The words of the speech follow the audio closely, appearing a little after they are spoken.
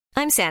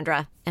I'm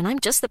Sandra, and I'm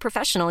just the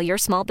professional your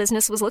small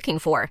business was looking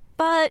for.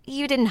 But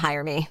you didn't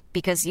hire me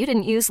because you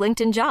didn't use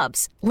LinkedIn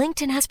Jobs.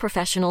 LinkedIn has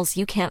professionals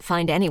you can't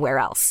find anywhere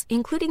else,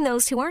 including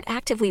those who aren't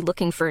actively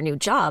looking for a new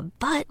job,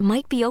 but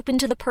might be open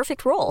to the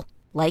perfect role,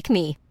 like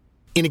me.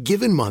 In a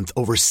given month,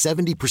 over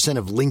 70%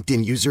 of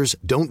LinkedIn users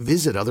don't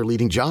visit other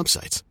leading job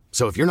sites.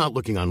 So if you're not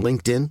looking on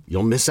LinkedIn,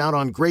 you'll miss out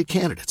on great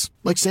candidates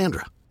like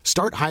Sandra.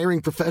 Start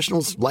hiring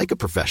professionals like a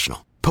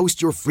professional.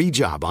 Post your free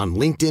job on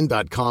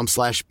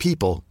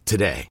linkedin.com/people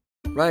today.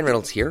 Ryan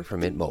Reynolds here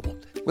from Mint Mobile.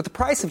 With the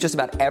price of just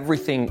about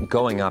everything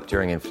going up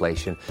during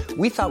inflation,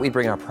 we thought we'd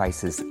bring our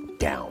prices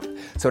down.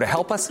 So to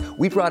help us,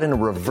 we brought in a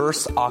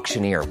reverse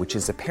auctioneer, which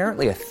is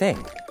apparently a thing.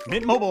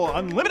 Mint Mobile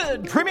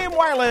Unlimited Premium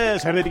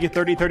Wireless. How to get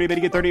 30, 30, bit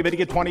to get 30, bit to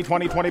get 20,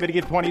 20, 20, bit to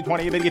get 20,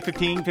 20, bit to get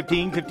 15,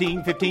 15,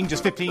 15, 15,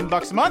 just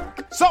 $15 a month?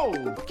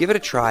 Sold! Give it a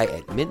try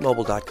at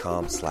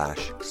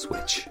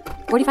mintmobile.com/switch.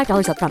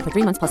 $45 up front for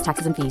 3 months plus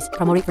taxes and fees.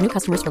 Promo rate for new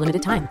customers for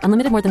limited time.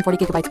 Unlimited more than 40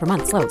 gigabytes per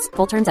month. Slows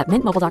full terms at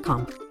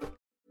mintmobile.com.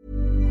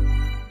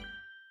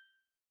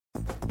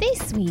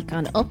 This week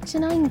on Up to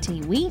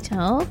 90, we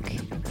talk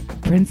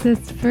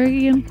Princess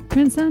Fergie and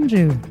Prince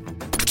Andrew.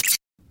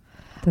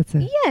 That's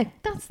it. Yeah,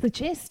 that's the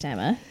gist,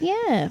 Emma.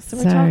 Yeah, so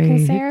we're Sorry.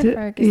 talking Sarah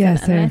Ferguson yeah, and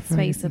Sarah let's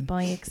face Ferguson. it,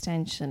 by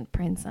extension,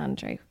 Prince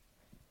Andrew.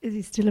 Is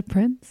he still a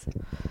prince?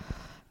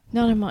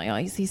 Not in my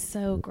eyes, he's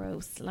so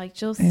gross. Like,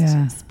 just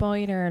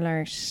spoiler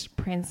alert,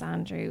 Prince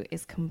Andrew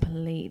is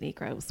completely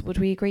gross. Would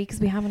we agree?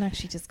 Because we haven't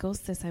actually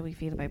discussed this, how we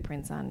feel about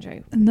Prince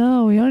Andrew.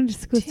 No, we only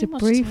discussed Too it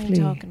much briefly.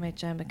 time talking about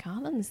Gemma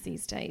Collins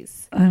these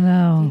days. I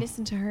know. Have you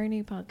listened to her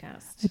new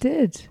podcast? I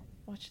did.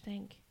 What do you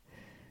think?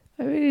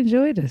 I really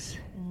enjoyed it.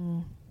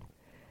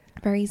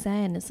 Very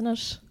zen, isn't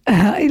it?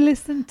 I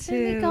listened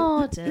In the to...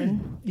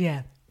 garden.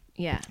 Yeah.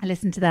 Yeah. I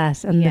listened to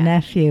that and Yeah. the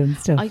nephew and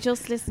stuff. I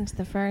just listened to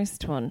the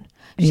first one.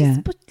 Yeah.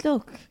 But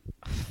look,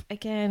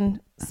 again,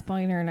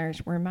 spoiler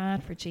alert, we're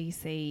mad for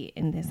GC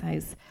in this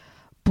house.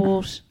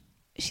 But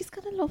she's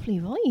got a lovely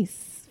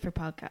voice for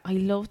podcast. I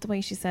love the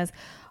way she says,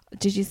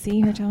 did you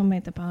see her talking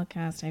about the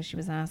podcast, how she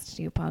was asked to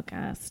do a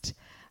podcast?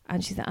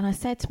 And she said, and I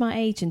said to my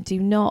agent, do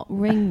not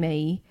ring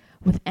me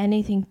with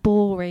anything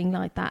boring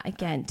like that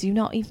again. Do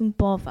not even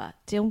bother.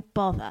 Don't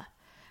bother.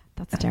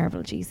 That's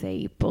terrible,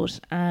 GC. But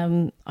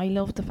I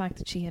love the fact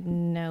that she had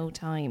no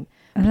time,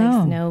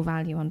 placed no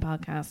value on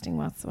podcasting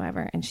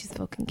whatsoever, and she's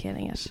fucking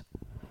killing it.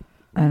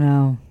 I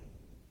know.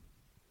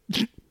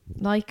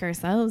 Like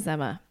ourselves,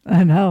 Emma.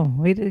 I know.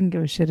 We didn't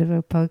give a shit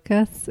about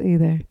podcasts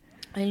either.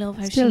 I love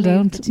how Still she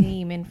moved don't. the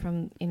team in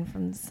from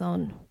the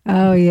sun.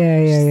 Oh,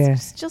 yeah.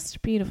 She's just a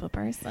beautiful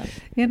person.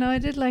 You know, I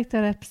did like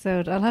that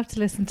episode. I'll have to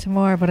listen to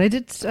more, but I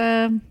did,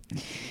 you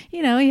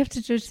know, you have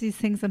to judge these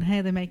things on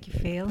how they make you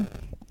feel.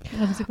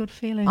 That was a good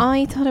feeling.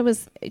 I thought it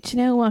was, do you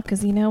know what?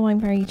 Because you know I'm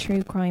very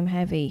true crime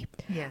heavy.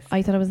 Yes.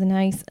 I thought it was a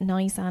nice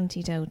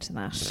antidote to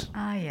that.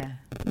 Ah, yeah.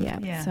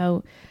 Yeah.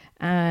 So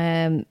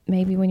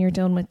maybe when you're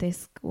done with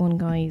this one,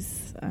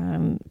 guys,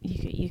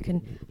 you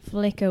can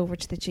flick over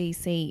to the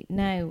GC.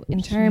 Now,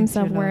 in terms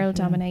of world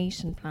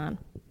domination plan,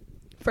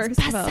 first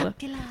of all, a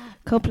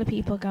couple of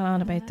people got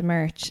on about the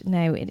merch.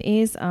 Now, it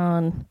is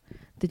on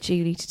the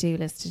Julie to-do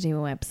list to do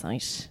a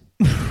website.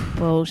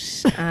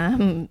 But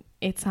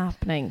it's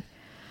happening.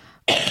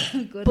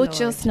 But Lord.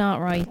 Just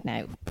not right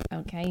now.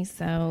 Okay,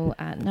 so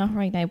not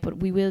right now, but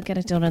we will get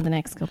it done in the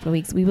next couple of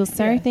weeks. We will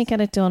certainly get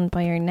it done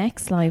by our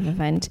next live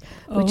event,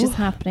 which is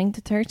happening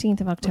the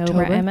 13th of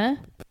October. Emma?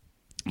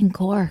 In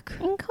Cork.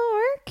 In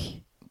Cork.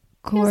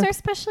 Who's our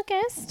special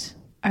guest?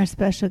 Our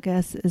special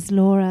guest is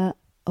Laura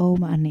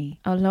O'Mahony.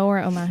 Oh,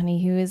 Laura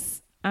O'Mahony, who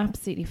is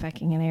absolutely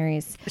fucking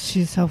hilarious.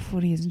 She's so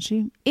funny, isn't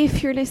she?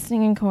 If you're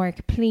listening in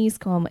Cork, please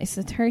come. It's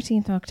the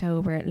 13th of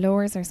October.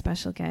 Laura's our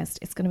special guest.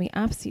 It's going to be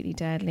absolutely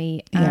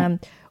deadly. Yeah.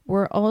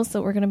 We're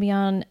going to be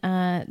on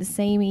the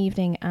same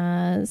evening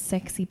as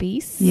Sexy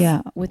Beasts.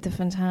 Yeah. With the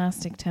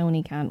fantastic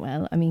Tony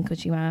Cantwell. I mean,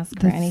 could you ask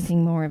for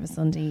anything more of a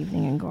Sunday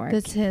evening in Cork?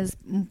 That's his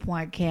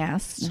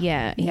podcast.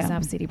 Yeah, he's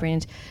absolutely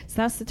brilliant. So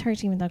that's the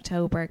 13th of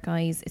October,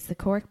 guys. It's the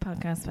Cork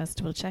Podcast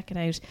Festival. Check it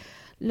out.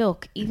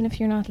 Look, even if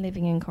you're not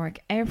living in Cork,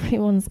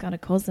 everyone's got a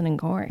cousin in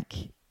Cork.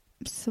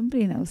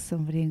 Somebody knows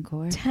somebody in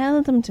Cork.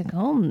 Tell them to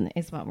come,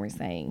 is what we're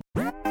saying.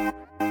 Up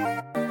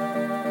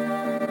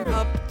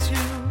to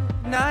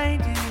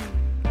 90,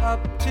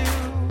 up to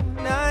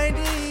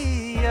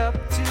 90, up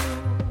to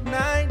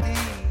 90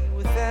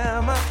 with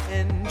Emma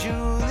and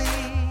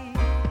Julie.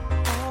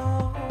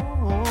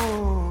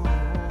 Oh,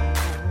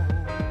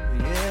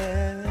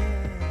 yeah.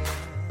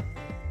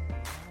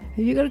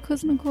 Have you got a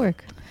cousin in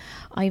Cork?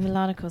 I have a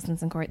lot of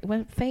cousins in Cork.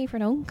 Well,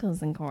 favourite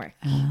uncles in Cork.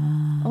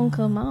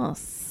 Uncle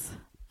Moss.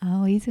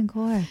 Oh, he's in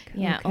Cork.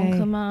 Yeah, okay.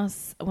 Uncle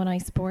Moss. When I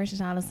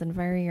supported Alison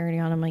very early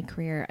on in my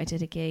career, I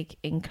did a gig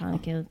in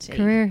Clonakilty.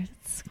 Career.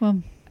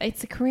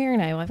 It's a career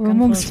now. We're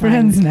amongst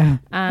friends now.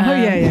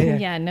 Yeah.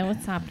 Yeah, no,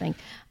 it's happening.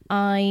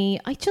 I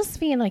just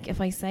feel like if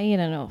I say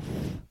it enough,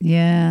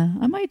 yeah,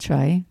 I might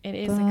try. it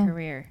is a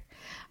career.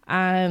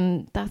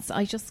 I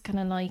just kind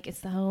of like,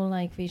 it's the whole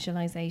like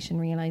visualization,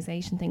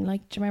 realization thing.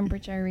 Like, do you remember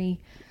Jerry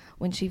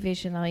when she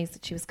visualised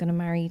that she was going to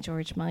marry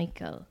George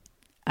Michael.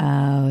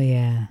 Oh,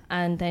 yeah.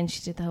 And then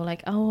she did the whole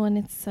like, oh, and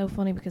it's so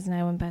funny because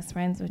now I'm best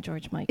friends with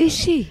George Michael. Is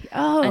she?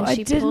 Oh, and I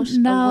she didn't put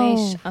know. a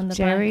wish on the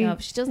Jerry. back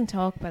of. She doesn't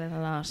talk about it a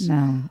lot.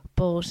 No.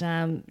 But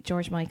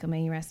George Michael,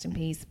 may you rest in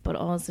peace. But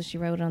also she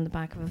wrote on the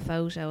back of a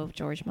photo of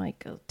George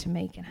Michael, to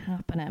make it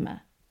happen,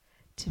 Emma.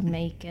 To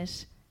make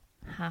it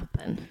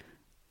happen.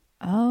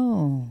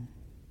 Oh,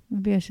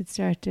 maybe I should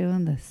start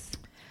doing this.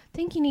 I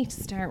think you need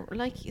to start,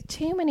 like,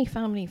 too many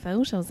family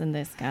photos in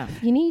this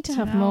gaff. You need to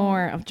have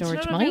more of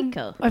George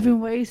Michael. I've been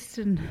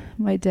wasting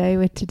my day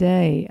with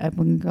today. I've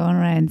been going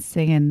around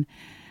singing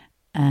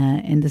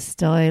in the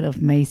style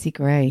of Macy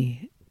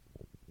Gray,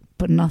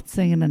 but not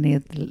singing any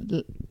of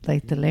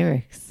the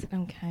lyrics.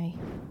 Okay.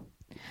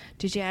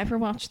 Did you ever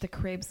watch The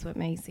Cribs with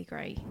Macy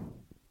Gray?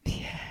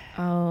 Yeah.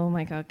 Oh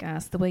my God,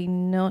 gas. The way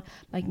none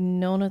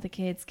of the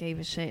kids gave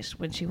a shit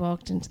when she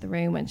walked into the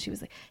room and she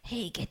was like,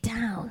 hey, get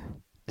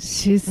down.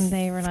 And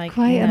they were like,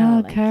 quite an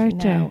odd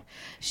character. No.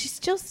 She's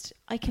just,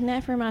 I can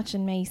never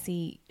imagine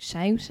Macy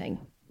shouting.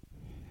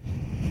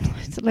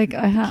 It's like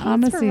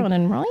honestly, were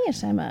running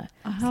riot, Emma.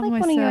 It's like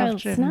one of your old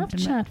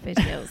Snapchat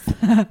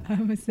videos.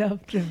 I'm a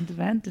self-driven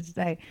demented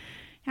today.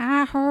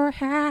 So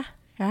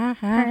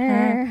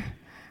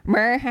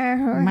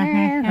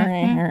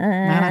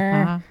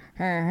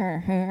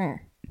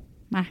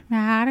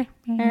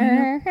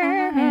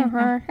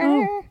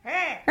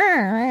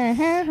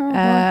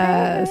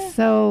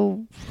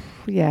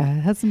yeah,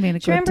 it hasn't been a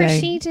good day. Remember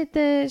she did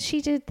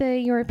the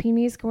European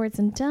Music Awards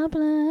in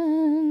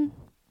Dublin.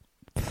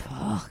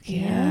 Fuck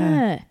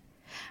yeah.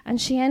 And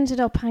she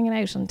ended up hanging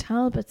out on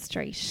Talbot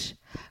Street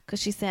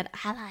because she said,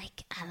 I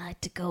like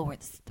to go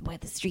where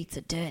the streets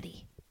are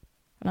dirty.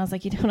 And I was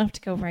like, you don't have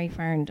to go very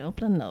far in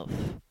Dublin, love.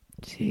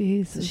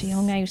 Jesus. So she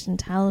hung out in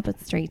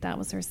Talbot Street. That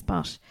was her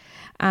spot.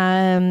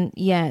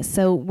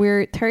 So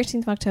we're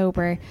 13th of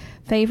October.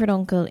 Favourite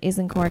uncle is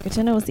in Cork. I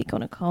don't know, is he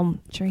going to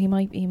come? Sure, he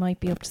might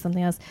be up to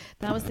something else.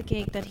 That was the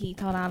gig that he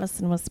thought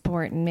Alison was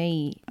supporting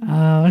me.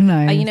 Oh,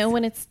 nice. You know,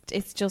 when it's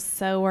just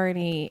so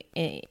early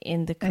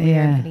in the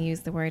career, I'm going to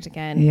use the word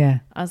again. Yeah.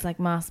 I was like,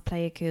 Moss,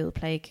 play it cool,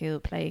 play it cool,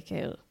 play it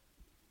cool.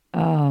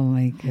 Oh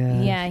my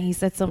God. Yeah, he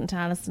said something to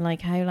Alison like,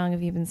 how long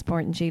have you been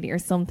supporting Julie, or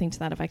something to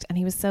that effect, and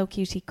he was so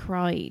cute, he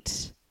cried.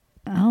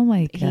 Oh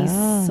my God. He's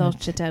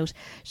such a dote.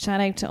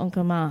 Shout out to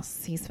Uncle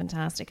Moss, he's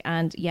fantastic.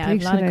 And yeah, I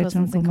have a lot of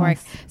cousins in Cork,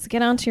 so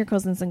get on to your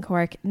cousins in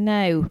Cork.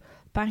 Now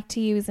back to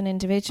you as an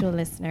individual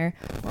listener.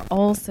 We're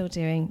also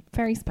doing a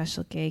very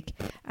special gig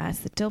at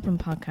the Dublin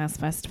Podcast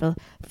Festival,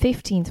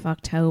 15th of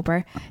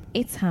October.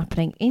 It's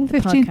happening in the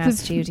podcast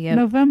studio.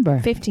 November.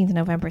 15th of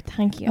November.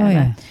 Thank you,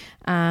 Emma.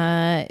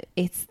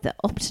 It's the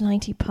Up to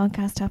 90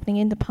 podcast happening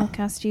in the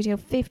podcast studio,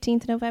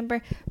 15th of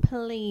November.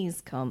 Please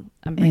come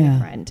and bring a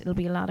friend. It'll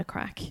be a lot of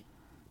crack.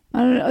 I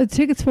don't know,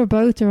 tickets for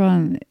both are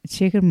on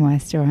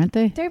Ticketmaster, aren't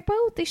they?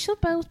 They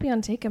should both be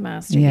on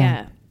Ticketmaster,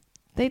 yeah.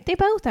 They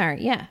both are,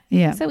 yeah.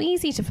 So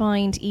easy to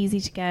find, easy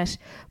to get.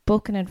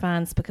 Book in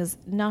advance because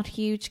not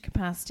huge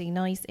capacity,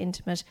 nice,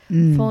 intimate,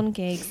 fun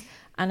gigs.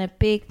 And a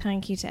big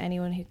thank you to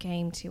anyone who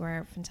came to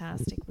our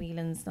fantastic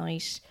Whelan's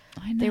night.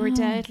 I know. They were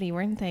deadly,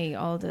 weren't they?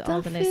 All the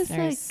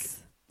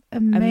listeners.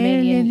 Like a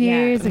million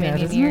years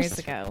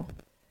ago.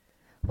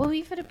 Well,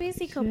 we've had a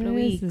busy couple of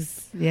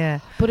weeks.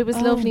 Yeah. But it was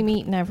lovely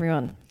meeting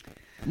everyone.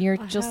 You're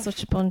just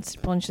such a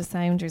bunch of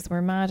sounders.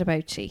 We're mad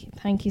about you.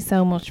 Thank you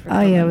so much for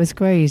coming. Oh yeah, it was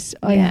great.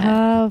 I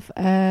have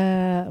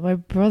my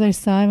brother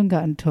Simon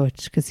got in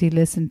touch because he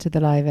listened to the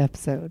live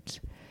episode.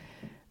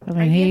 I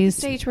mean, he's at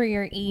the stage where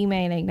you're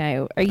emailing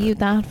now. Are you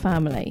that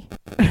family?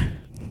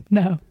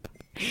 No,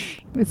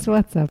 it's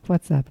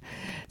WhatsApp.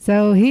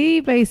 So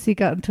he basically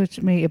got in touch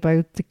with me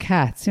about the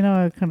cats. You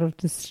know, kind of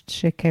this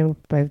shit came up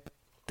about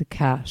the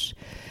cat.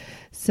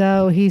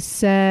 So he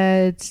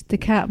said the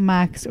cat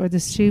Max, or the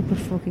stupid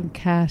fucking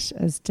cat,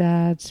 as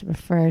Dad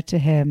referred to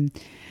him.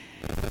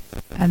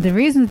 And the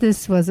reason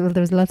this was, well,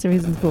 there was lots of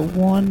reasons, but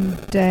one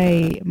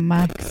day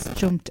Max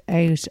jumped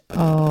out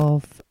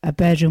of a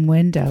bedroom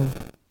window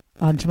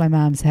onto my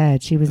mum's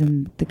head. She was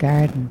in the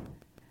garden.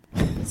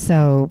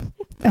 So,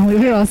 and we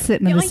were all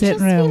sitting in the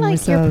sitting room. I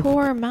just feel like your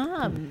poor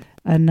mum.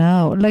 I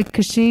know, like,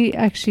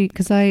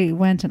 because I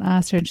went and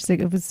asked her, and she's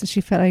like,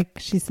 she felt like,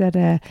 she said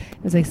it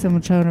was like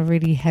someone throwing a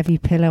really heavy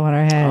pillow on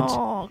her head.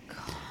 Oh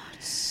God.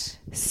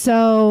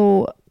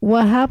 So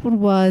what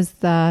happened was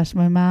that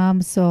my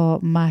mum saw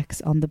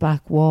Max on the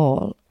back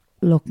wall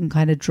looking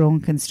kind of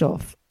drunk and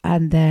stuff,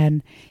 and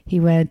then he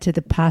went to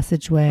the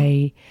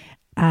passageway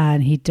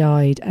and he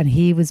died, and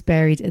he was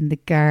buried in the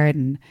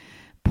garden.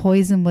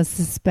 Poison was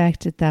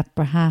suspected that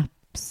perhaps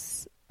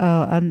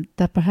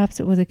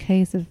it was a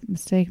case of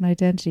mistaken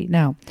identity.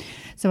 No.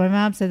 So my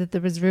mum said that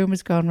there was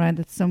rumours going around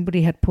that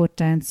somebody had put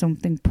down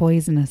something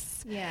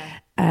poisonous.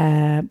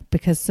 Yeah.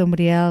 Because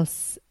somebody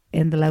else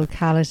in the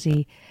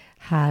locality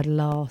had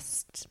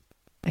lost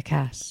a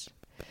cat.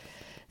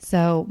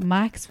 So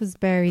Max was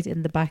buried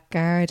in the back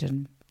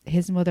garden.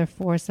 His mother,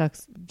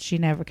 Forsocks, she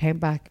never came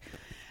back.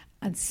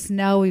 And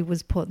Snowy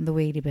was put in the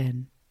wheelie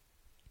bin.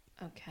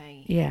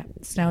 Okay. Yeah,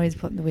 Snowy's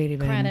putting the wheelie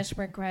bin. Credit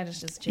where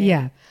credit is due.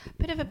 Yeah.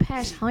 Bit of a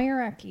pet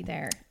hierarchy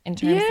there in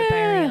terms of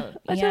burial.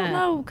 I don't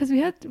know, because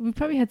we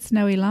probably had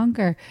Snowy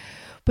longer.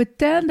 But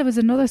then there was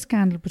another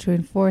scandal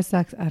between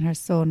Forsax and her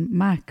son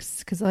Max,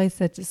 because I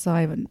said to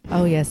Simon,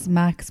 oh yes,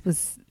 Max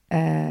was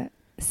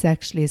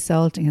sexually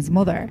assaulting his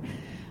mother.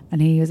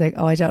 And he was like,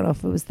 oh, I don't know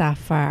if it was that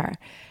far.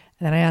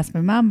 And then I asked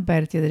my mum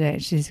about it the other day,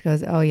 and she just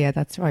goes, oh yeah,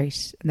 that's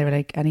right. And they were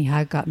like, and he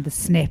had gotten the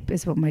snip,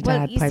 is what my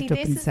dad piped up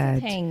and said.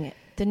 The thing.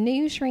 The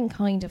neutering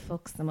kind of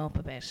fucks them up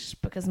a bit,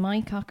 because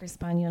my Cocker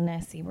Spaniel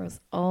Nessie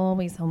was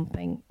always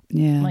humping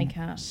my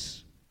cat,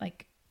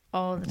 like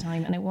all the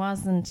time, and it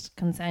wasn't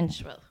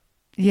consensual.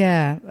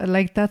 Yeah,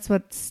 like that's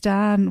what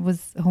Stan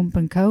was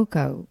humping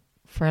Coco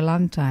for a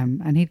long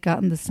time, and he'd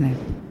gotten the snip.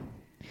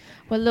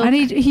 Well, look, and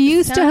he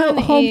used Stan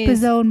to hump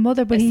his own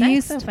mother, but he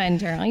used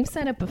offender. I've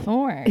said it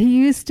before. He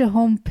used to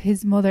hump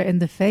his mother in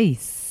the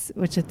face,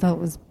 which I thought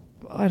was,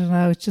 I don't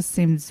know, it just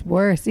seems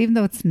worse, even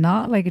though it's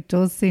not. Like, it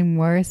does seem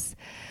worse,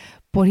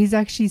 but he's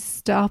actually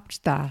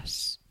stopped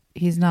that.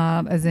 He's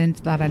not as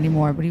into that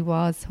anymore, but he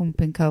was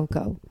humping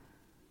Coco.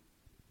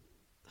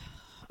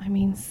 I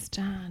mean,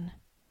 Stan.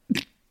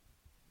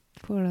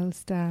 Poor old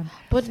Stan.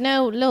 But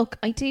no, look,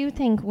 I do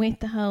think with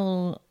the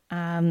whole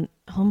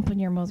humping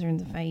your mother in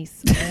the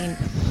face, I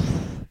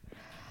mean,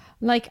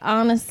 like,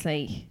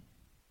 honestly,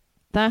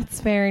 that's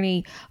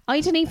fairly...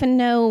 I don't even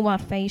know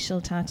what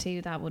facial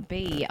tattoo that would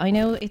be. I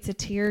know it's a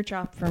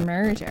teardrop for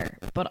murder,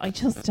 but I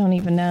just don't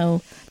even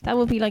know. That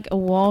would be like a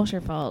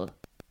waterfall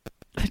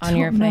on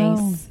your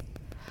face.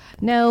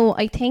 No,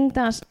 I think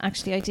that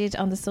actually I did,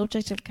 on the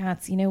subject of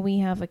cats, you know, we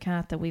have a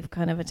cat that we've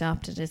kind of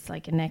adopted as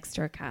like a next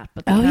door cat,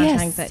 but the cat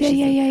hangs out.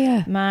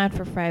 She's mad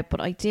for Fred, but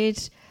I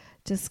did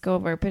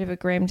discover a bit of a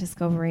grim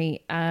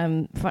discovery.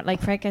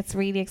 Like, Fred gets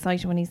really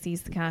excited when he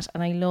sees the cat,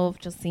 and I love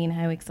just seeing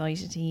how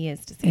excited he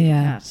is to see the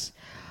cat.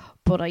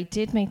 But I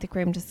did make the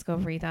grim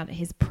discovery that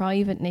his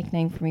private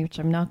nickname for me, which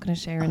I'm not going to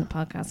share in the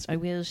podcast, I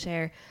will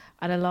share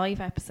at a live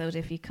episode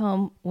if you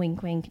come.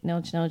 Wink, wink,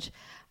 nudge, nudge.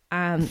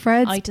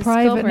 Fred's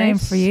private name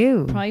for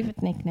you.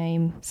 Private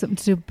nickname. Something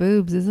to do with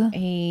boobs, is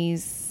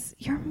it?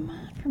 You're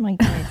mad for my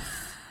kids.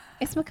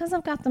 It's because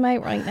I've got them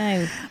out right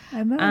now.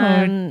 I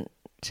know.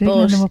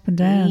 Jiggling them up and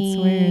down. It's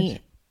weird.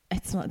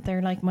 It's not.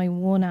 They're like my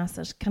one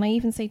asset. Can I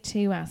even say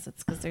two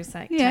assets? Because they're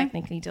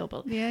technically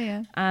double.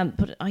 Yeah.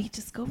 But I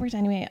discovered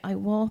anyway. I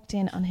walked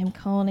in on him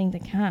calling the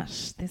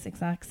cat this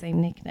exact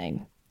same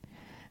nickname.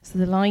 So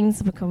the lines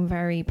have become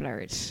very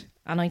blurred,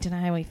 and I don't know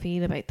how I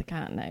feel about the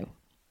cat now.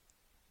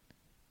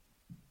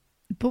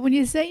 But when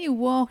you say you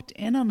walked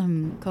in on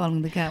him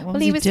calling the cat, what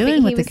was he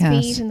doing with the cat? He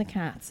was feeding the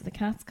cat. So the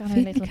cat's got a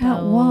little the cat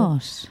bowl.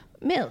 What?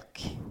 Milk.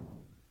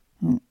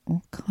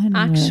 What kind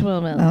of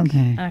actual milk?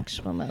 Okay.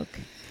 Actual milk.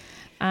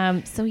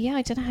 So yeah,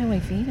 I don't know how I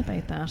feel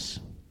about that.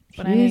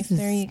 But anyways,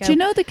 there you go. Do you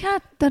know the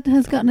cat that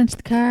has gotten into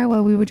the car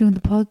while we were doing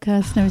the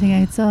podcast and everything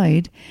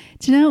outside?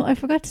 Do you know, I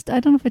forgot I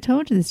don't know if I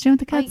told you this. Do you know what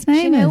the cat's name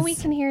is? Do you know we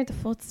can hear the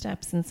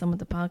footsteps in some of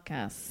the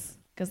podcasts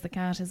because the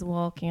cat is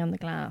walking on the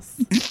glass.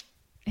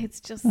 It's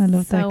just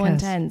so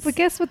intense. But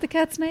guess what the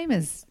cat's name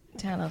is?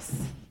 Tell us.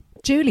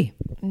 Julie.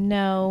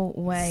 No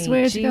way.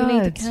 Swear Julie to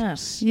God. the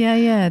cat.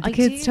 Yeah. The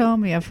kids told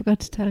me. I forgot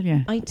to tell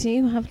you. I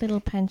do have little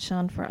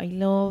penchant for, I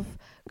love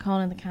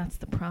calling the cats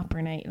the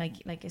proper name,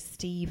 like a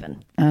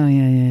Stephen. Oh,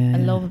 yeah. I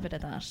love a bit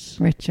of that.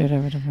 Richard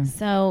or whatever.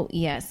 So,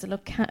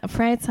 look,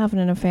 Fred's having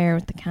an affair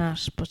with the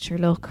cat, but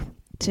look,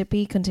 to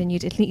be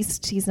continued. At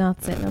least he's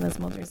not sitting on his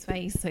mother's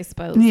face, I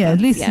suppose. Yeah, at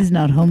least he's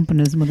not humping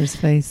his mother's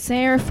face.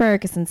 Sarah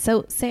Ferguson.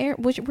 So, Sarah,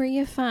 were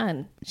you a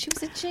fan? She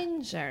was a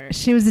ginger.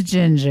 She was a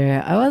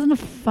ginger. I wasn't a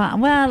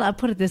fan. Well, I'll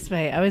put it this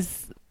way. I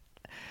was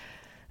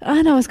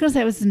going to say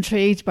I was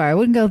intrigued by her. I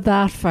wouldn't go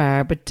that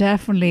far, but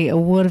definitely it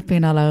would have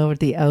been all over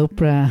the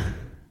Oprah.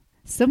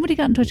 Somebody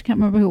got in touch, I can't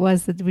remember who it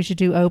was, that we should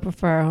do Oprah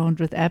for our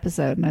 100th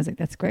episode, and I was like,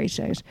 that's a great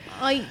shout.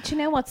 Do you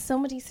know what?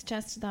 Somebody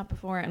suggested that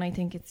before, and I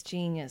think it's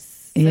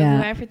genius. So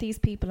whoever these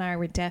people are,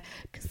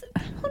 because the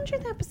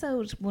 100th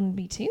episode wouldn't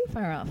be too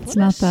far off, It's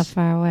not that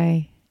far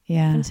away.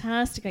 Yeah.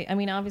 Fantastic. I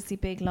mean, obviously,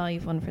 big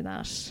live one for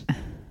that.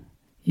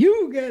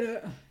 You get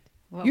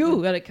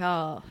a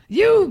call.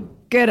 You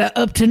get a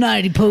up to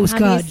 90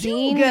 postcard.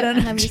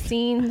 Have you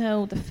seen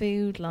though the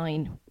food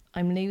line?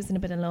 I'm losing a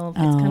bit of love.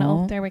 It's kind of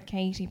up there with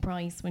Katie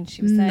Price when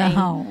she was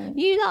saying,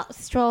 "You got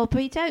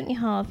strawberry, don't you,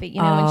 Harvey?"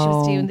 You know, when she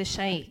was doing the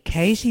shake.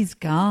 Katie's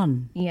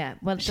gone. Yeah,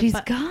 well, she's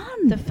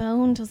gone. The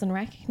phone doesn't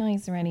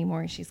recognise her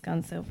anymore. She's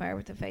gone so far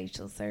with the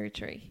facial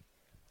surgery.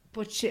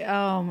 But she,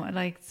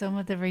 like some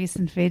of the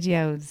recent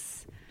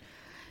videos.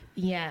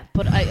 Yeah,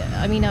 but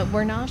I mean,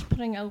 we're not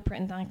putting Oprah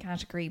in that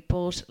category,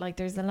 but like,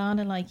 there's a lot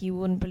of like, you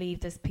wouldn't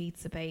believe this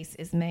pizza base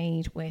is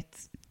made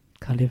with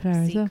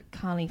cauliflower. Is it?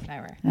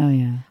 Cauliflower. Oh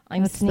yeah,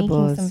 I'm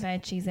sneaking some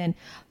veggies in.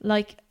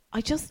 Like,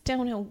 I just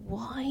don't know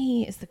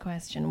why is the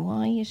question.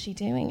 Why is she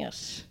doing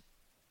it?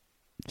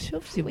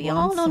 We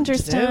all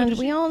understand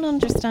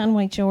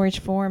why George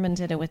Foreman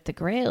did it with the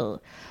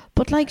grill,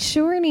 but like,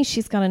 surely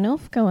she's got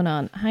enough going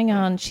on. Hang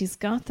on, she's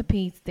got the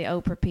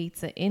Oprah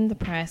pizza in the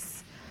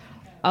press.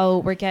 Oh,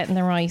 we're getting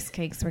the rice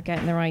cakes. We're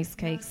getting the rice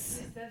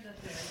cakes. Do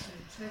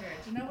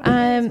you know what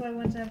it is? Why I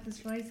want to have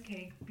this rice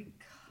cake?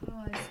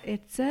 Because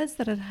it says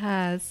that it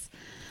has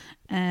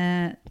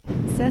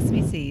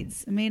sesame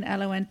seeds. Me and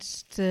Ella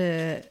went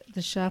to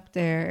the shop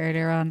there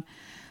earlier on,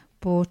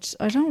 but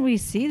I don't really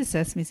see the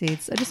sesame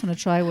seeds. I just want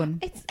to try one.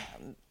 It's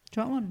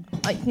Do you want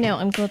one? no,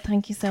 I'm good.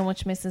 Thank you so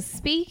much, Mrs.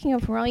 Speaking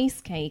of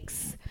rice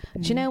cakes,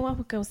 do you know what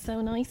would go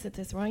so nice with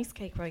this rice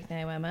cake right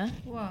now, Emma?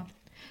 What?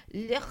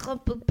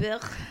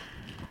 Had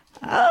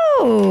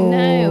Oh,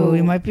 No.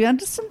 we might be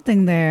onto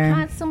something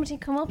there. somebody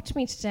come up to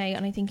me today,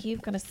 and I think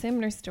you've got a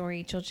similar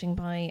story, judging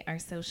by our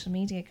social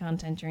media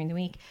content during the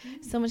week.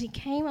 Somebody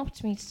came up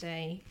to me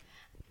today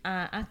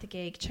at the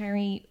gig,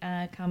 Cherry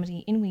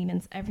Comedy in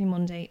Whelan's, every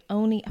Monday,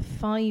 only a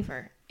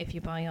 £5 if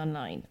you buy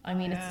online. I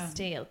mean, it's a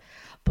steal.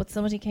 But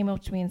somebody came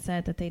up to me and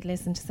said that they'd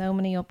listened to so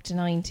many up to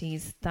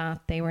 90s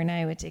that they were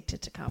now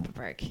addicted to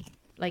Copperberg.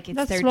 Like, it's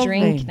That's their lovely.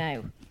 drink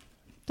now.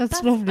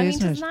 That's lovely, I mean,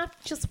 isn't it? doesn't that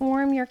just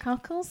warm your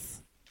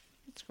cockles?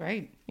 It's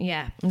great.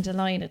 Yeah, I'm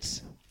delighted.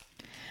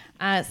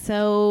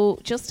 So,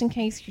 just in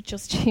case you're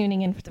just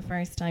tuning in for the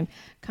first time,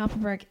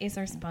 Copperberg is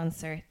our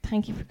sponsor.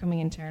 Thank you for coming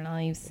into our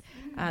lives.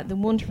 The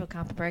wonderful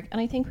Copperberg.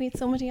 And I think we had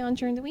somebody on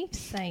during the week to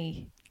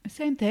say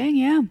Same thing,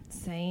 yeah.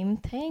 same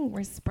thing.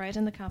 We're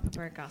spreading the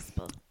Copperberg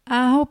gospel.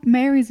 I hope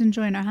Mary's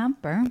enjoying her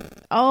hamper.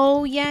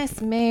 Oh,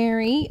 yes,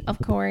 Mary, of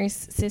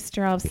course,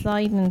 sister of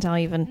Sliding and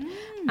Diving.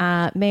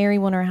 Mary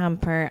won her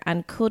hamper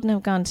and couldn't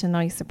have gone to a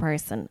nicer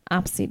person.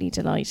 Absolutely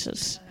delighted.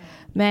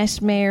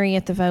 Met Mary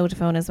at the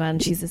Vodafone as well,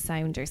 and she's a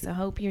sounder. So I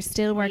hope you're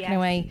still working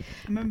away.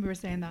 I remember we were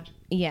saying that.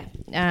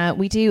 Yeah,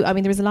 we do. I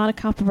mean, there was a lot of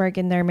Copperberg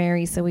in there,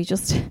 Mary. So we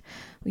just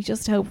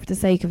hope, for the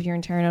sake of your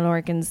internal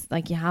organs,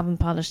 like you haven't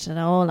polished it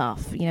all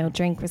off. You know,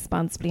 drink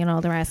responsibly and all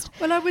the rest.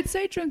 Well, I would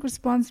say drink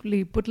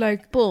responsibly, but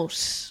like,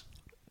 But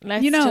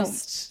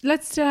let's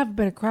let's still have a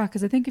bit of crack,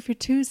 because I think if you're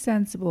too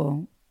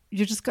sensible,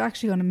 you're just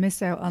actually going to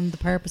miss out on the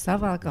purpose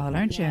of alcohol,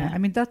 aren't you? I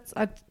mean,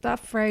 that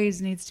phrase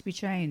needs to be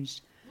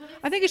changed.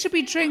 I think it should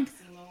be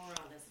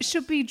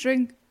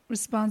drink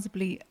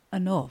responsibly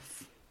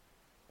enough.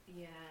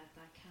 Yeah,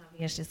 that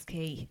caveat is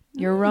key.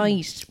 You're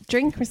right.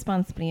 Drink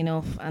responsibly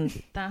enough,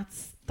 and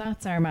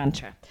that's our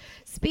mantra.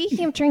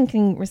 Speaking of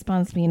drinking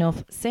responsibly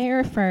enough,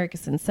 Sarah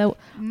Ferguson. So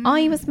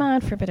I was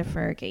mad for a bit of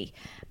Fergie.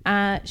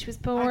 She was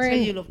born. I'd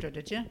say you loved her,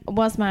 did you?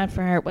 Was mad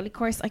for her. Well, of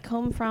course, I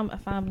come from a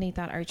family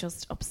that are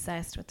just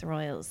obsessed with the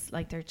royals.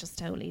 Like, they're just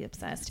totally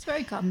obsessed. It's a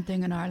very common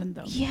thing in Ireland,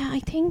 though. Yeah, I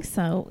think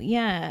so.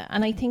 Yeah,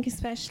 and I think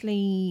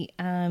especially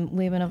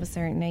women of a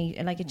certain age,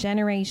 like a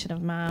generation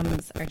of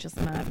mums, are just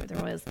mad for the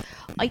royals.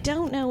 I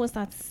don't know is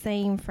that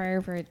same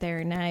fervour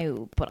there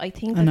now, but I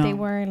think that they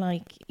were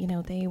like, you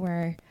know, they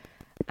were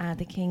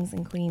the kings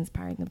and queens,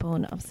 pardon the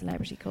pun, of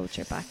celebrity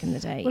culture back in the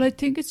day. Well, I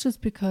think it's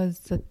just because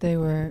that they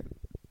were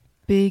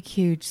big,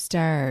 huge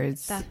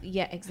stars.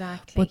 Yeah,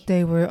 exactly. But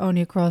they were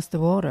only across the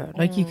water.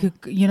 Like you could,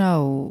 you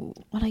know.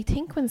 Well, I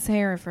think when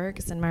Sarah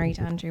Ferguson married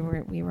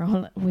Andrew, we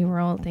were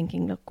all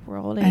thinking, look, we're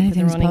all in for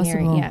the running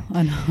possible. here. Yeah.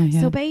 I know,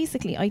 yeah. So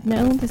basically, I'd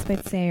known this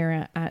about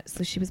Sarah.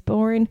 So she was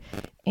born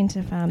into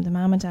a family. The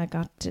mum and dad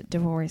got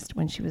divorced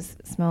when she was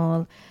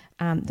small.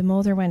 The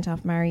mother went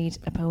off, married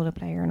a polo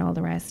player and all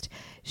the rest.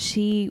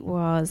 She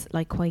was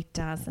like quite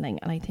dazzling,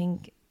 and I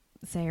think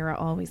Sarah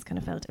always kind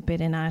of felt a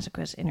bit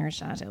inadequate in her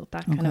shadow.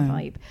 That kind of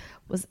vibe.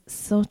 Was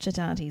such a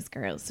daddy's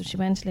girl. So she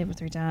went to live with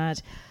her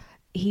dad.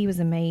 He was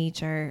a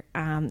major.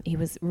 He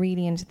was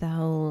really into the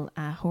whole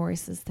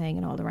horses thing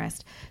and all the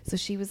rest. So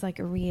she was like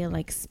a real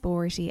like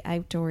sporty,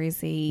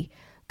 outdoorsy,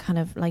 kind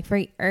of like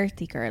very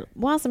earthy girl.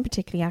 Wasn't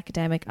particularly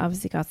academic.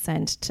 Obviously got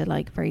sent to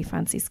like very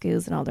fancy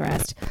schools and all the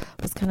rest.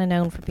 Was kind of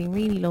known for being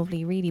really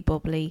lovely, really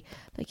bubbly,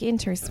 like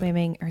into her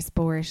swimming, her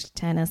sport,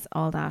 tennis,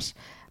 all that.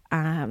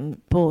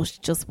 But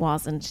just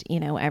wasn't, you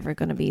know, ever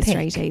going to be a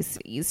straight A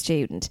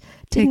student.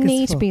 Didn't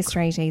need to be a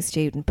straight A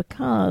student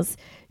because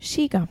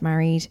she got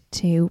married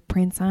to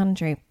Prince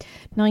Andrew.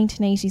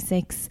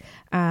 1986,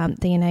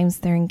 they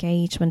announced their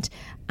engagement.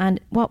 And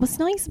what was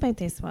nice about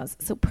this was,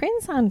 so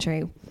Prince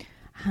Andrew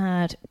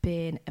had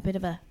been a bit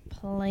of a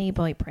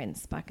playboy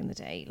prince back in the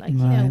day. Like, you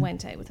know,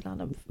 went out with a lot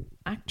of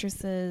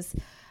actresses.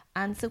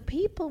 And so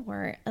people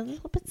were a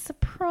little bit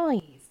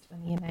surprised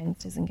when he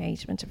announced his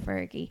engagement to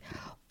Fergie.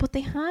 But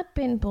they had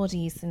been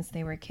buddies since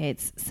they were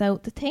kids. So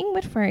the thing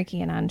with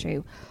Fergie and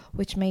Andrew,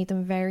 which made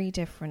them very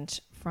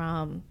different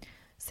from,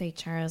 say,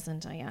 Charles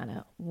and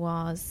Diana,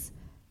 was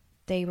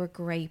they were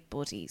great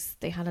buddies.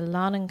 They had a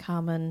lot in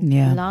common,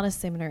 a lot of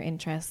similar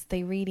interests.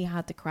 They really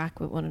had the crack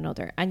with one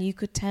another. And you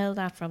could tell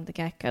that from the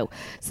get-go.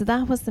 So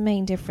that was the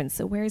main difference.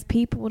 So whereas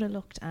people would have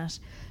looked at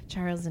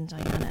Charles and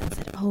Diana and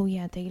said, oh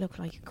yeah, they look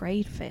like a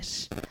great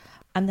fit.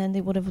 And then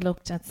they would have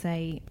looked at,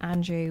 say,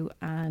 Andrew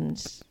and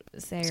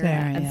Sarah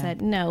and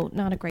said, no,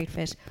 not a great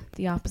fit.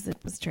 The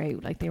opposite was true.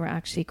 Like, they were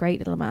actually a great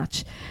little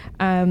match.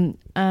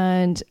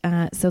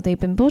 So they've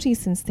been buddies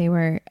since they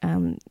were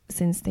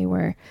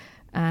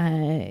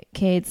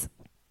kids.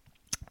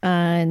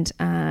 And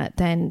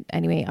then,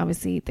 anyway,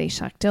 obviously they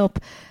shacked up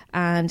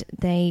and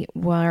they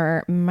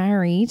were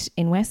married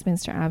in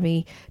Westminster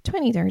Abbey,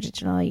 23rd of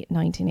July,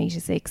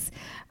 1986.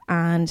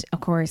 And,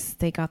 of course,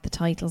 they got the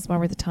titles. What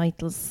were the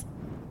titles?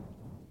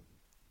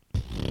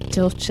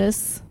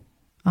 Duchess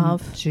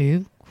of...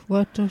 Duke.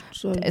 What?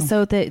 So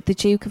the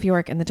Duke of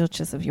York and the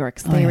Duchess of York.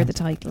 So they were the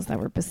titles that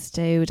were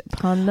bestowed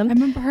upon them. I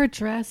remember her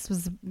dress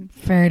was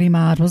fairly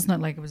mad, wasn't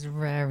it? Like it was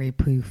very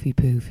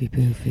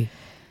poofy.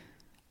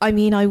 I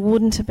mean, I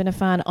wouldn't have been a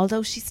fan,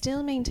 although she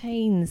still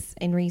maintains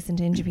in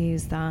recent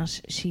interviews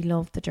that she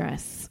loved the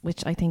dress,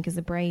 which I think is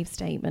a brave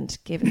statement,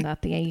 given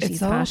that the 80s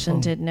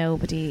fashion did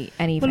nobody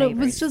any favours. Well, it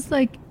was just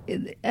like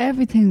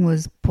everything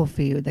was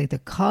puffy, like the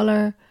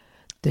collar,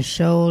 the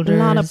shoulders. A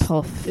lot of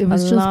puff. It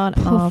was a lot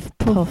of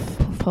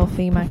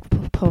puffy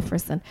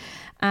Pufferson.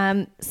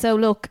 So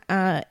look,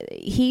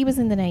 he was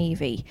in the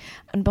Navy,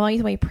 and by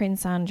the way,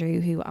 Prince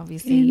Andrew, who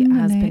obviously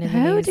has been in the news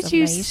How did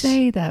you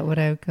say that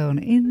without going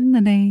in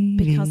the Navy?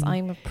 Because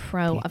I'm a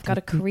pro. I've got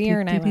a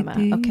career now, Emma.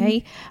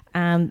 Okay,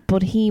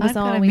 but he was I've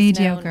got always a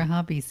mediocre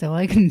hobby, so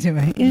I can do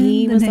it.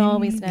 He was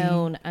always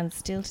known, and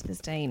still to this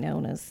day,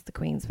 known as the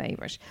Queen's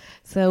favourite.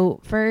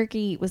 So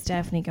Fergie was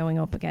definitely going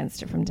up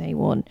against her from day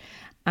one.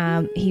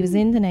 He was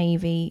in the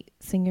Navy.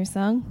 Sing your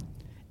song.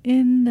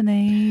 In the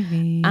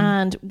Navy.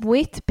 And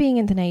with being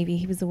in the Navy,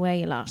 he was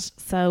away a lot.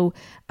 So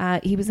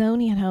he was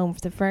only at home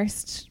for the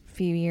first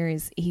few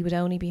years. He would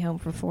only be home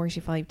for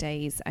 45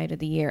 days out of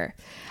the year.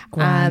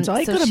 Grand.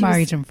 I could have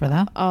married him for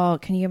that. Oh,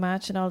 can you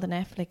imagine all the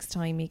Netflix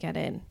time you get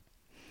in?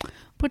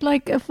 But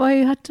like, if I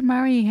had to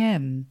marry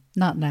him,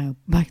 not now,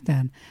 back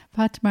then, if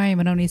I had to marry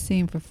him and only see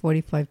him for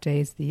 45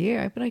 days of the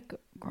year, I'd be like,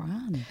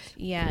 grand.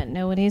 Yeah,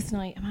 no, it is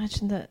nice.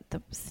 Imagine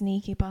the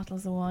sneaky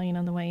bottles of wine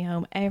on the way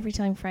home. Every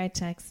time Fred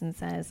texts and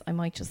says, I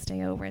might just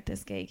stay over at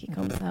this gig, he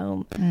comes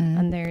home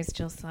and there's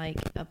just like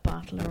a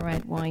bottle of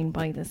red wine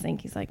by the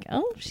sink. He's like,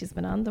 oh, she's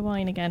been on the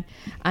wine again.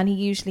 And he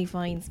usually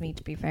finds me,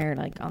 to be fair,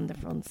 like on the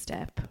front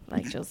step,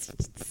 like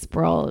just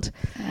sprawled.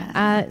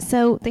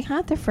 So they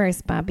had their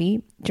first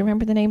baby. Do you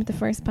remember the name of the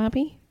first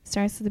baby?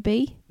 Starts with a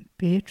B?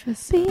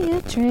 Beatrice,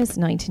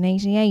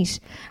 1988.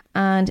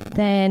 And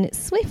then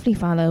swiftly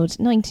followed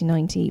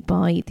 1990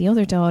 by the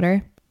other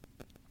daughter.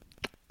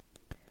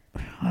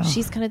 Oh.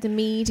 She's kind of the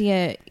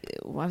media,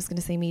 I was going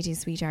to say media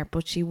sweetheart,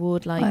 but she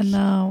would like... I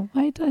know.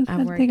 I don't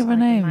think of her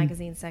name. The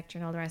magazine sector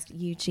and all the rest.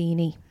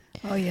 Eugenie.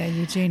 Oh yeah,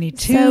 Eugenie.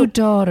 Two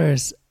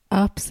daughters.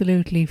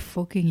 Absolutely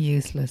fucking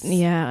useless.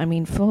 Yeah, I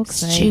mean, fuck's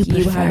sake.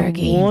 You had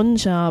one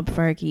job,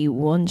 Fergie,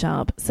 one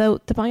job. So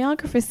the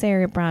biographer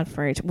Sarah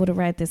Bradford would have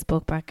read this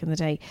book back in the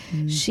day.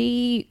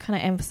 She kind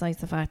of emphasised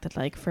the fact that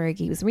like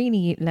Fergie was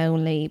really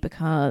lonely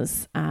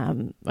because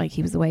like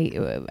he was away,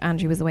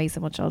 Andrew was away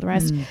so much, all the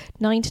rest.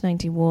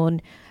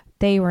 1991,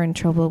 they were in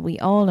trouble. We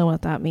all know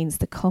what that means.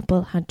 The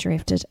couple had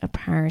drifted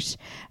apart,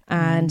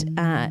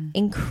 and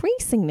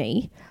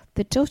increasingly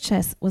the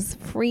Duchess was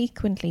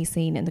frequently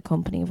seen in the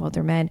company of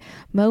other men.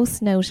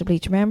 Most notably,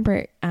 do you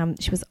remember,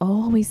 she was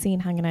always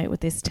seen hanging out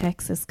with this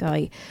Texas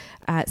guy,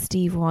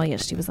 Steve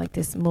Wyatt. He was like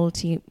this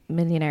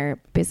multi-millionaire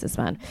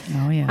businessman.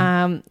 Oh,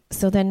 yeah.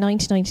 So then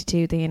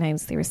 1992, they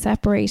announced they were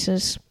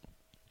separated.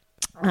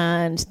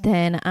 And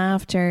then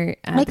after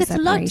like the it's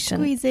separation... a lot to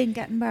squeeze in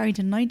getting married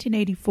in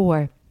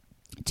 1984.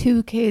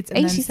 2 kids.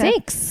 And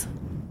 86.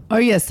 Oh,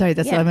 yeah, sorry,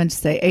 that's what I meant to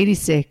say.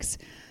 86.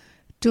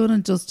 Done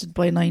and dusted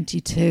by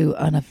 92,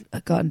 and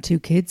I've gotten 2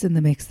 kids in the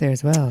mix there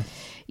as well.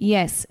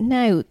 Yes.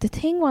 Now, the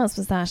thing was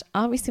that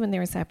obviously when they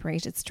were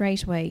separated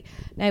straight away,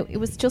 now it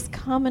was just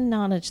common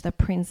knowledge that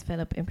Prince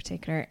Philip in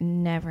particular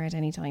never had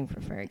any time for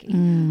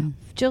Fergie.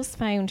 Just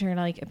found her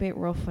like a bit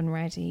rough and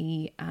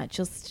ready,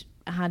 just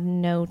had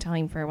no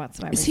time for her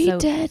whatsoever. Is he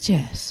dead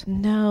yet?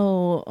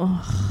 No.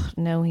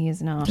 No, he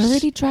is not. They're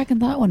really dragging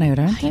that one out,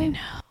 aren't they? I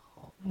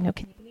know.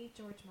 Can you believe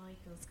George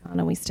Michael's gone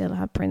and we still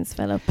have Prince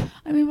Philip?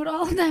 I mean, with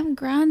all them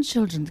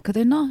grandchildren, could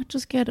they not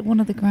just get one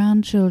of the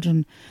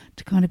grandchildren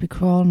to kind of be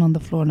crawling on the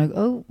floor and like,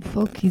 oh,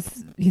 fuck,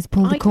 he's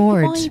pulled the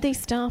cord? Why they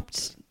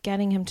stopped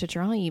getting him to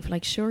drive?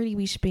 Like, surely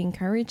we should be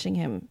encouraging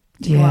him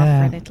to go off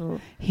for a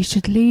little... He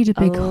should lead a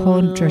big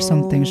hunt or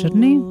something,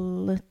 shouldn't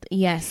he?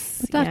 Yes.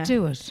 Would that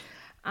do it?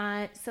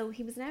 So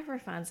he was never a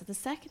fan. So the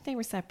second they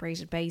were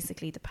separated,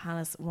 basically the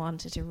palace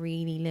wanted to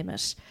really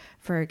limit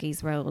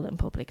Fergie's role in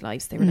public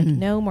life. So they were like,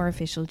 no more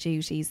official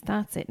duties.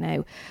 That's it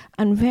now.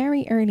 And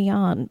very early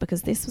on,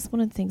 because this was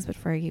one of the things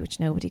with Fergie which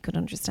nobody could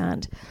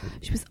understand,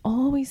 she was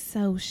always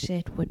so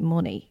shit with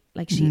money.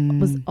 Like she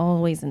was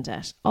always in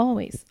debt.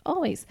 Always.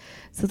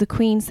 So the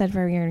Queen said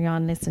very early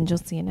on, listen,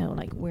 just so you know,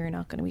 like we're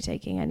not going to be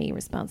taking any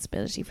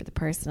responsibility for the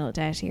personal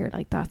debt here.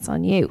 Like that's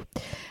on you.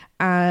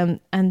 And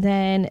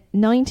then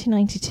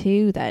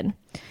 1992 then.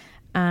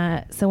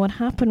 So what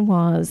happened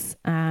was,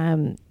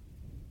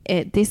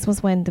 this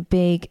was when the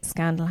big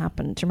scandal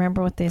happened. Do you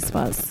remember what this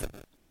was?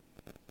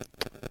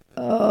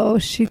 Oh,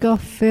 she got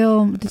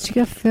filmed. Did she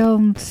get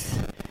filmed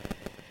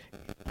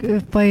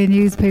by a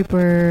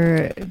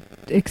newspaper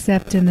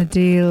accepting a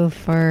deal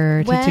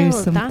to do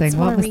something. That's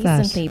What more was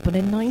recently, that? but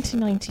in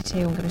 1992,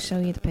 I'm going to show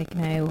you the pic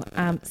now.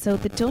 So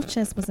the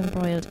Duchess was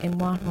embroiled in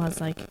what was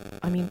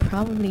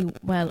probably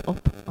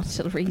up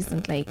until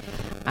recently,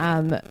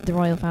 the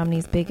royal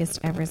family's biggest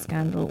ever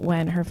scandal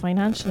when her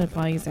financial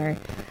advisor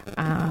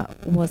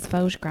was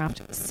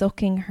photographed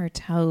sucking her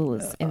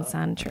toes in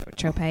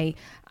Saint-Tropez,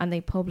 and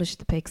they published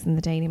the pics in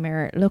the Daily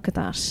Mirror. Look at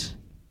that.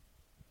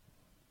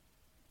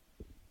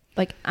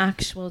 Like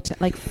actual,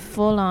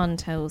 full on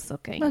toe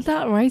sucking. Well,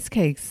 that rice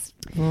cake's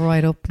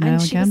right up now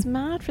and she again. was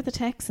mad for the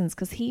Texans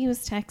because he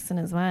was Texan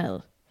as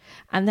well.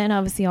 And then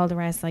obviously all the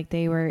rest,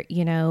 they were,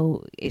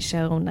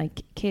 shown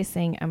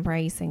kissing,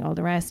 embracing, all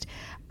the rest.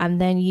 And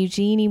then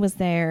Eugenie was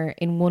there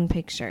in one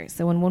picture.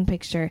 So in one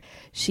picture,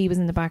 she was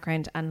in the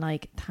background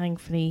and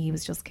thankfully he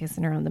was just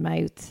kissing her on the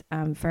mouth,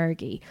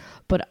 Fergie.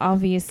 But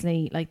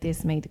obviously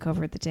this made the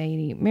cover of the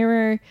Daily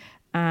Mirror.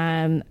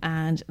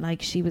 And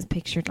she was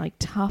pictured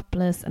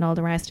topless and all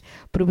the rest,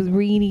 but it was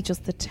really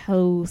just the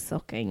toe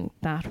sucking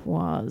that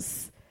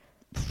was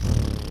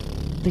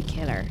the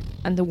killer.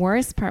 And the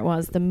worst part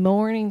was the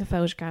morning the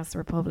photographs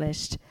were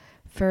published,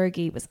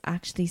 Fergie was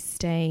actually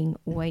staying,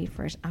 wait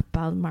for it, at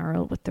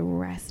Balmoral with the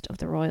rest of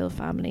the royal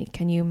family.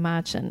 Can you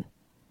imagine?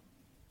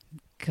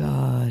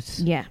 God.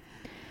 Yeah.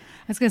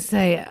 I was going to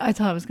say, I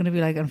thought it was going to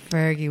be and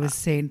Fergie was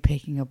seen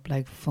picking up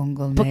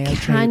fungal But nail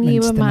can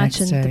you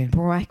imagine the the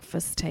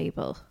breakfast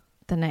table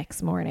the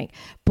next morning?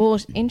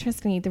 But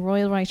interestingly, the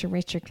royal writer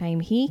Richard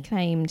claimed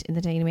in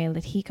the Daily Mail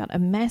that he got a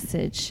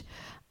message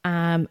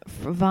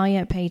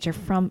via pager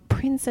from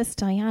Princess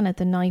Diana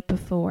the night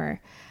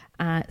before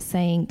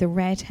saying the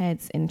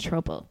redhead's in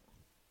trouble.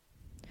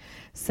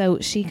 So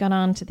she got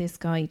on to this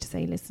guy to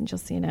say, listen,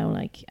 just so you know,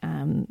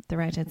 the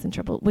redhead's in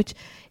trouble, which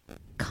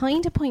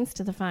kind of points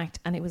to the fact,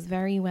 and it was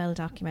very well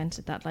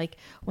documented, that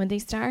when they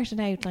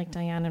started out,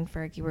 Diana and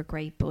Fergie were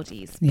great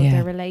buddies, but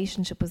their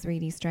relationship was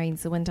really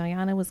strained. So when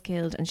Diana was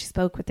killed, and she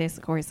spoke with this,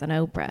 of course, on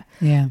Oprah,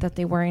 that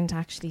they weren't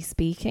actually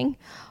speaking,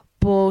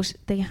 but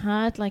they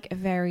had a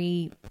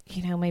very,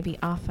 maybe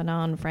off and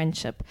on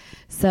friendship.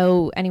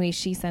 So anyway,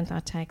 she sent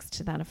that text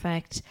to that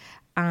effect.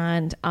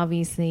 And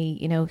obviously,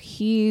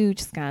 huge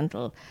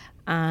scandal.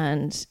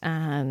 And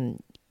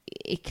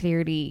it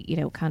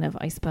clearly, kind of,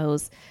 I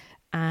suppose,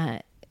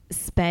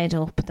 sped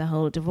up the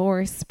whole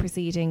divorce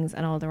proceedings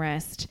and all the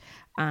rest.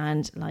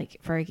 And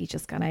Fergie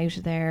just got out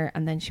of there,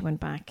 and then she went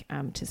back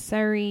to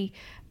Surrey,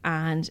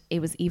 and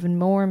it was even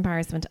more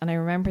embarrassment. And I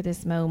remember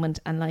this moment,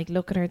 and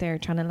look at her there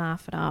trying to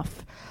laugh it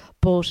off.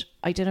 But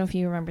I don't know if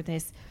you remember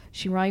this.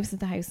 She arrives at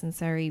the house in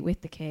Surrey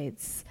with the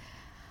kids.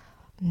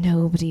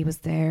 Nobody was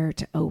there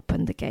to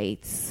open the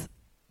gates.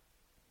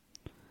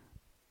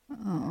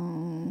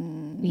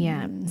 Oh.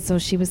 Yeah. So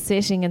she was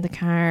sitting in the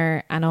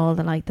car, and all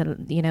the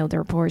the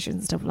reporters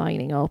and stuff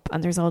lining up,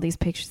 and there's all these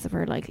pictures of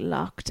her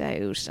locked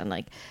out,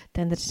 and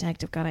then the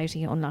detective got out,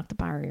 he unlocked the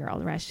barrier, all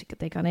the rest.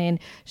 They got in.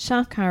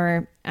 Shock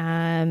horror.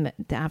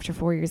 After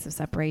 4 years of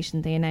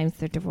separation, they announced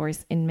their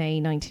divorce in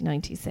May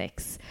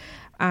 1996,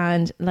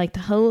 and the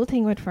whole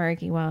thing with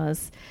Fergie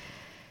was,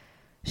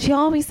 she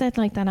always said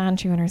that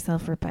Andrew and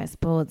herself were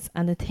best buds.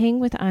 And the thing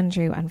with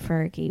Andrew and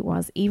Fergie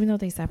was, even though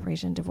they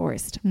separated and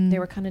divorced, they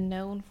were kind of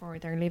known for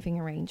their living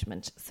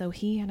arrangement. So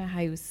he had a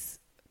house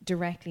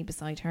directly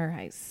beside her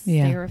house.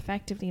 Yeah. They were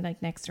effectively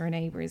next door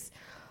neighbours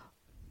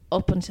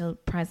up until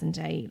present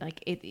day.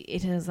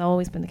 It has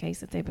always been the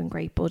case that they've been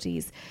great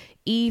buddies.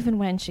 Even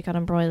when she got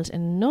embroiled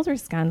in another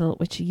scandal,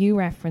 which you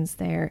referenced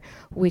there,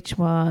 which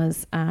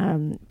was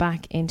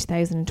back in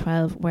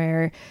 2012,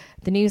 where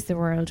the News of the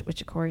World,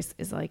 which of course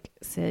is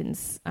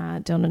since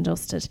done and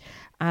dusted,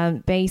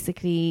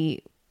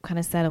 basically kind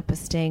of set up a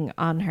sting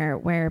on her,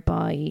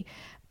 whereby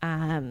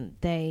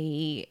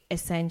they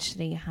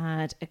essentially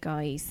had a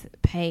guy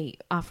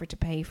offered to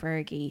pay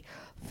Fergie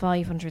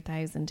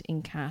 $500,000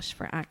 in cash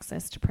for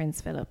access to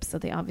Prince Philip. So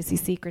they obviously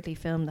secretly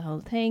filmed the whole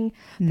thing.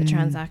 The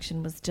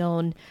transaction was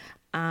done,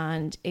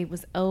 and it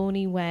was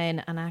only when,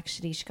 and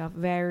actually she got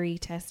very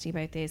testy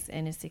about this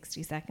in a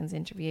 60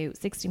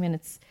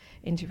 minutes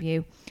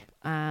interview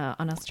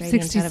on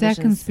Australian 60 television.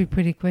 seconds would be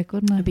pretty quick,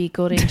 wouldn't it? He'd be a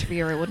good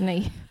interviewer, wouldn't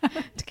he?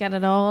 To get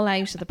it all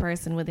out of the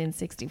person within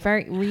 60.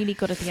 Very, really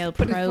good at the old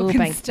probing.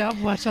 A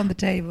stopwatch on the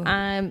table.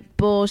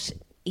 But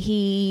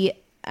he...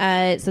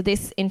 so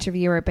this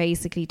interviewer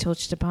basically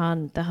touched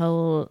upon the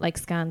whole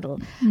scandal,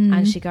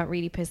 and she got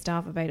really pissed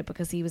off about it,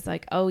 because he was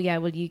oh yeah,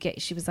 well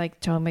she was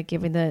talking about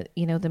giving the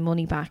the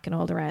money back and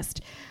all the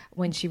rest,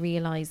 when she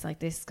realised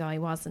this guy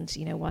wasn't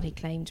what he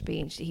claimed to be,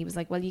 and he was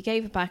well, you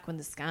gave it back when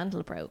the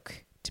scandal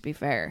broke, to be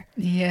fair.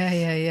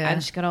 Yeah.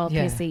 And she got all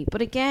pissy.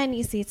 But again,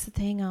 you see, it's the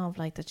thing of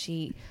that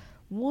she,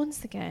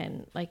 once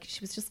again,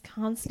 she was just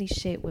constantly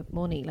shit with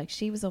money.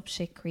 She was up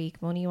shit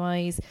creek money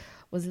wise,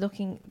 was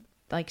looking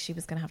she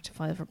was going to have to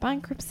file for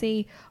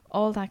bankruptcy,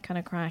 all that kind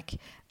of crack.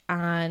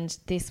 And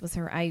this was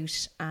her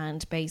out,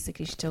 and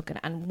basically she took it.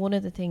 And one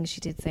of the things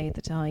she did say at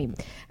the time,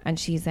 and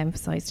she's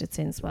emphasised it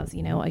since, was,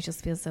 I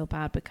just feel so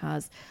bad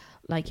because,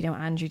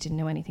 Andrew didn't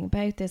know anything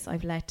about this.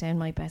 I've let down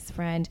my best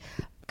friend.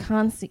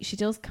 she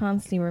does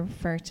constantly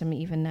refer to him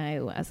even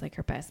now as like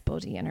her best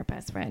buddy and her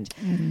best friend.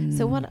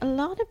 So what a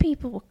lot of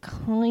people will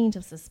kind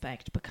of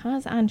suspect,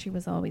 because Andrew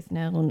was always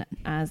known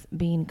as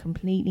being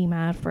completely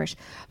mad for it.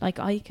 Like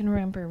I can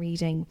remember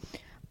reading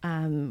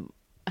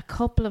a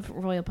couple of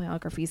royal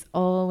biographies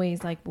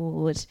always like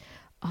would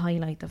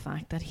highlight the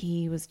fact that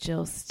he was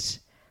just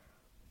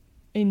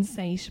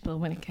insatiable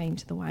when it came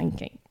to the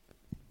wanking.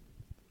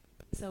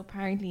 So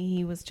apparently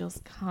he was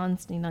just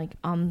constantly like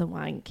on the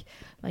wank,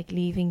 like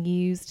leaving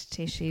used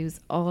tissues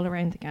all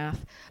around the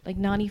gaff, like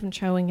not even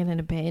throwing it in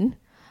a bin.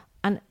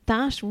 And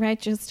that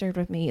registered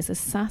with me as a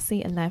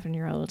sassy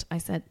 11-year-old. I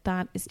said,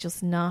 that is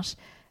just not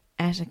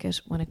etiquette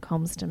when it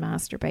comes to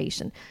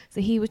masturbation. So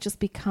he would just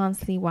be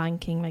constantly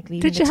wanking, like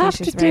leaving the tissues around for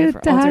other people. Did you have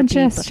to do the hand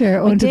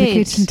gesture under the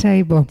kitchen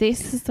table?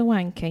 This is the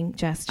wanking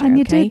gesture, and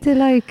you okay?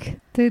 did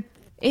the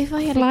if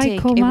I had a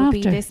dick, it would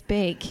be this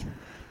big.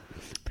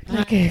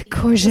 Like a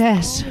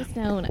courgette. Always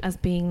known as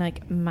being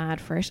like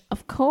mad for it.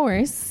 Of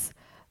course,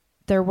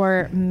 there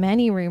were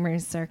many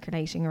rumours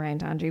circulating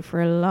around Andrew for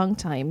a long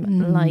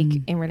time,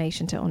 like in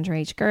relation to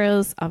underage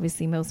girls.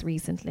 Obviously, most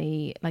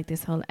recently, like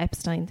this whole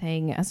Epstein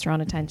thing has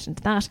drawn attention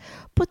to that.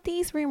 But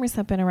these rumours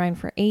have been around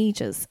for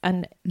ages.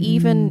 And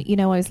even, you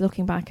know, I was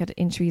looking back at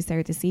interviews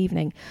there this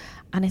evening,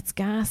 and it's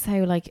gas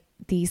how like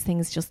these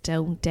things just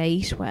don't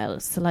date well.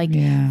 So like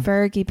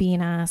Fergie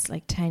being asked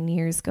like 10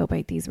 years ago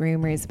about these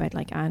rumours about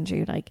like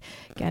Andrew like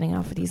getting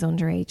off with these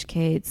underage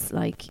kids,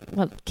 like,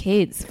 well,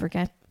 kids,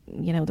 forget,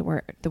 you know, the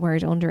word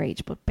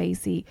underage, but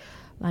basically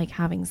like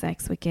having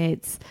sex with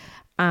kids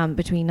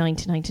between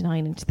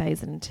 1999 and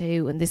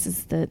 2002. And this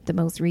is the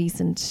most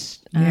recent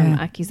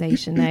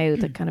accusation now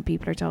that kind of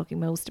people are talking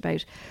most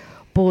about.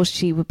 But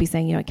she would be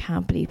saying, you know, I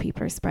can't believe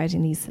people are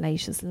spreading these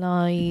salacious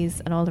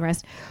lies and all the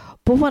rest.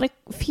 But what a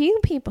few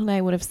people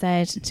now would have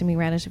said to me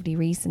relatively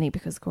recently,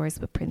 because of course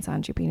with Prince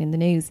Andrew being in the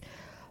news,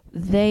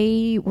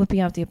 they would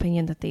be of the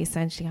opinion that they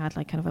essentially had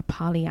like kind of a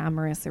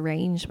polyamorous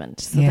arrangement,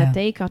 so that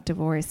they got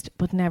divorced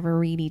but never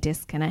really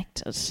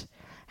disconnected.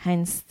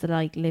 Hence the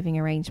like living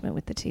arrangement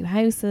with the two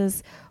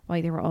houses,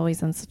 why they were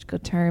always on such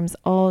good terms,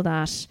 all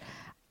that,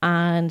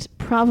 and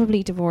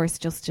probably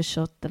divorced just to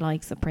shut the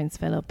likes of Prince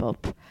Philip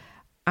up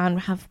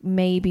and have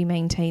maybe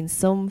maintained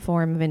some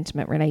form of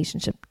intimate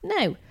relationship.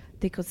 Now,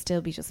 they could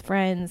still be just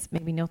friends.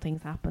 Maybe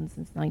nothing's happened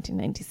since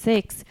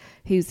 1996.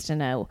 Who's to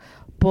know?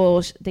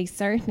 But they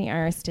certainly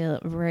are still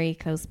very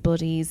close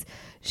buddies.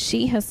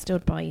 She has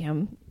stood by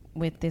him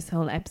with this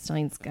whole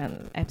Epstein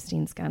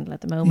scandal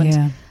at the moment.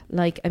 Yeah.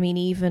 Like, I mean,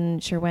 even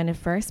sure when it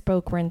first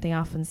broke, weren't they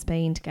off in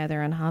Spain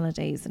together on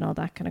holidays and all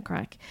that kind of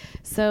crack?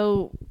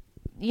 So,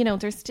 you know,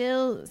 there's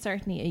still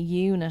certainly a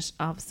unit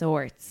of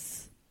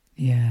sorts.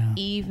 Yeah.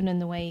 Even in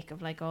the wake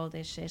of like all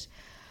this shit.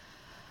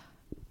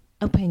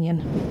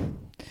 Opinion.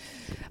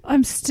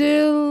 I'm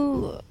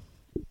still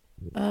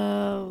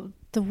the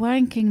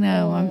wanking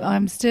now.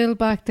 I'm still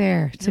back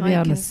there, to be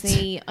honest.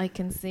 I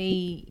can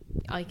see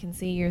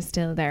you're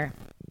still there.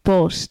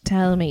 But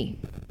tell me,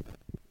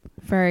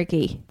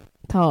 Fergie,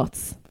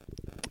 thoughts?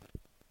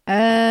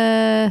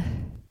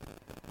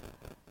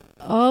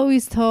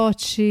 Always thought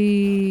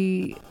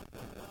she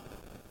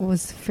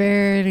was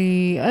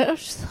fairly. I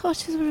just thought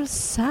she was a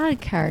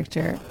sad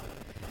character,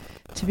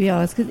 to be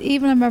honest. Because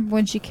even I remember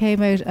when she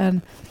came out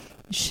and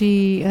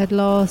she had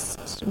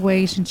lost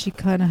weight and she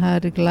kind of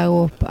had a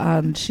glow up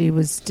and she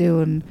was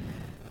doing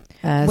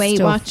Weight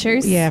stuff,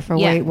 Watchers. Yeah, for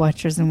Weight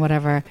Watchers and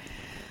whatever.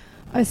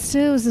 I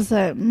still was just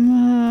like,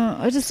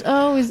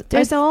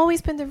 there's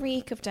always been the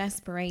reek of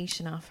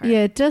desperation of her.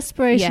 Yeah,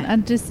 desperation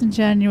and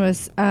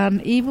disingenuous.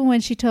 And even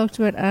when she talked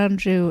about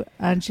Andrew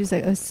and she's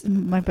like, "This is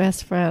my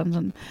best friend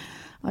and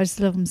I just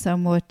love him so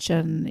much,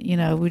 and you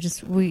know,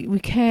 we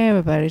care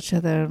about each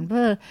other." And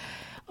blah.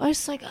 I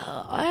was like,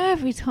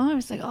 every time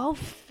it's like, oh,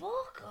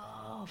 fuck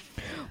off.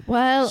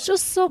 Well, it's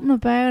just something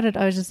about it.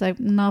 I was just like,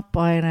 not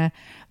buying it.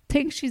 I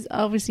think she's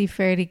obviously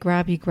fairly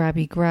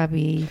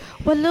grabby.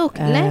 Well, look,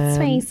 let's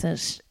face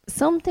it.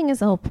 Something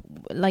is up,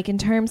 like in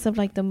terms of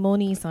like the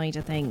money side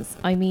of things.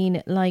 I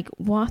mean, like,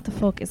 what the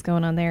fuck is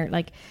going on there?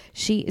 Like,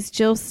 she is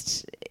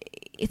just.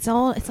 It's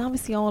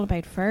obviously all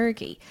about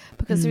Fergie,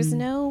 because there's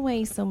no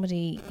way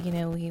somebody, you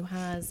know, who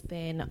has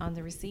been on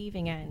the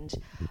receiving end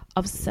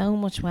of so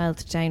much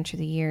wealth down through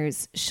the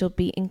years should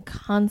be in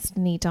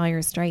constantly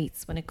dire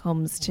straits when it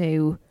comes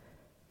to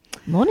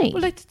money.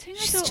 Well, like, the thing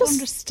I don't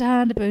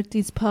understand about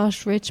these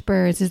posh rich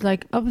birds is,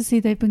 like,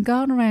 obviously they've been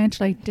going around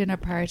to like dinner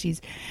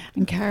parties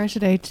and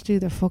carted out to do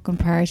their fucking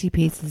party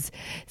pieces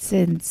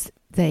since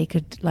they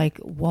could like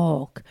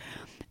walk.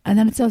 And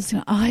then it's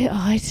also,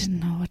 I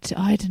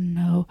didn't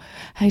know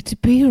how to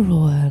be a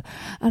royal.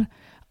 And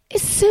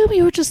assume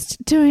you were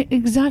just doing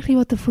exactly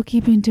what the fuck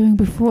you've been doing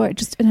before,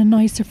 just in a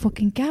nicer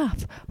fucking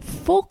gaff.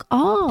 Fuck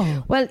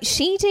all. Well,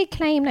 she did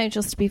claim now,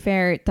 just to be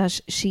fair, that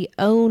she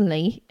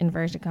only,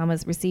 inverted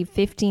commas, received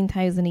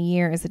 $15,000 a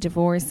year as a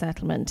divorce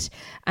settlement,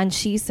 and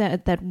she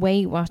said that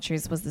Weight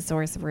Watchers was the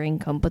source of her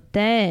income. But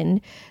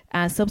then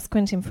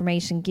subsequent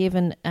information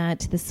given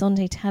to the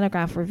Sunday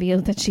Telegraph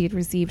revealed that she had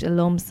received a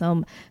lump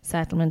sum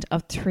settlement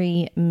of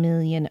 £3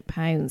 million.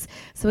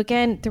 So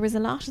again, there was a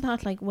lot of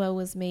that, like, woe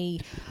is me.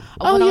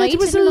 There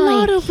was a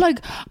lot of like,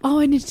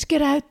 I need to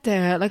get out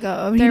there. Like,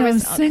 I'm a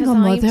single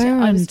mother.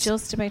 I was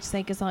just about to say,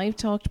 because I've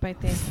talked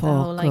about this,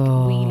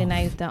 wheeling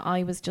out that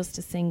I was just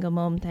a single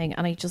mum thing,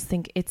 and I just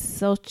think it's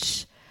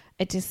such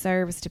a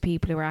disservice to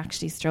people who are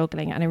actually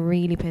struggling, and it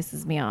really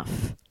pisses me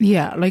off.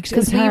 Yeah, like,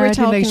 because we were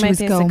talking about was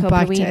this going a couple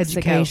back of weeks to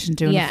education,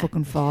 ago. doing a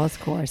fucking FOSS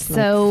course.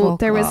 So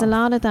there was a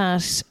lot of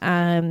that,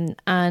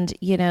 and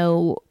you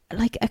know,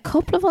 like a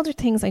couple of other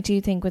things I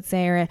do think with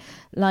Sarah,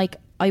 like,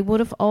 I would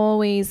have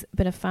always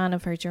been a fan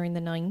of her during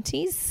the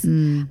 90s.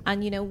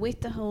 And, you know,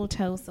 with the whole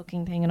toe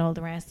sucking thing and all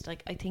the rest,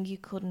 like, I think you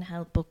couldn't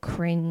help but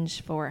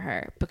cringe for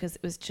her because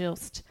it was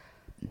just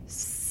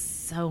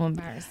so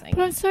embarrassing.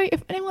 But I'm sorry,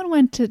 if anyone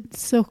went to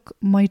suck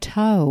my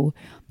toe,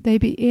 they'd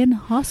be in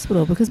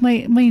hospital because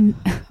my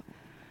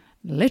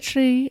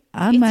literally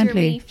and it's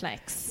mentally, your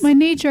reflex. my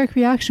knee-jerk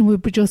reaction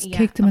would be just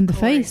kick them in the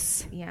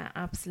face. Yeah,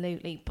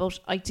 absolutely. But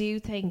I do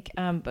think,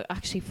 but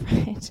actually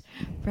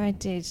Fred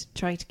did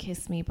try to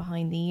kiss me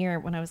behind the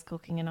ear when I was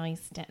cooking a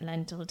nice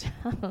lentil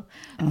dal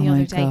the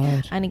other day.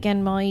 God. And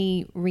again,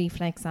 my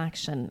reflex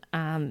action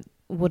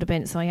would have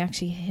been, so I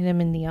actually hit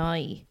him in the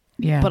eye.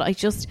 Yeah. But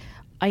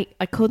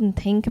I couldn't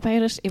think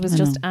about it. It was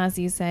just, as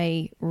you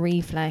say,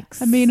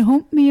 reflex. I mean,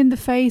 hump me in the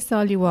face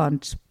all you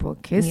want,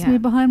 but kiss me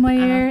behind my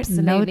ear?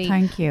 Absolutely. No,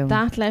 thank you.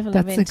 That level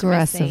That's of intimacy.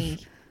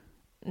 aggressive.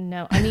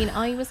 No, I mean,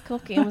 I was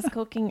cooking with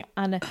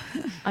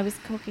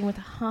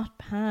a hot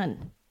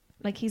pan.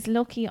 Like, he's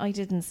lucky I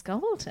didn't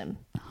scold him.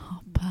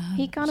 Hot pan.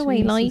 He got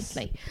away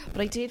lightly.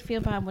 But I did feel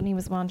bad when he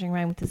was wandering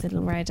around with his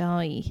little red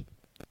eye.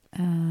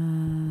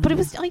 But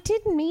I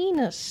didn't mean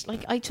it.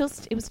 Like,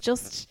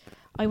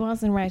 I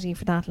wasn't ready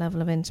for that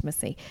level of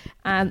intimacy.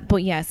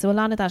 But yeah, so a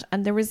lot of that.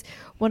 And there was,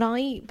 what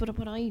I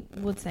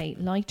would say,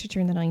 liked her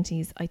during the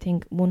 90s, I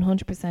think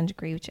 100%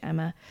 agree with you,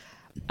 Emma.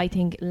 I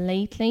think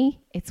lately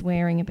it's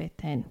wearing a bit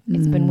thin.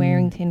 It's been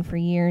wearing thin for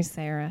years,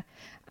 Sarah.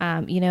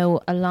 You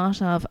know, a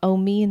lot of,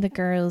 me and the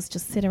girls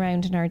just sit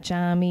around in our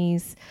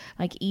jammies,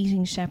 like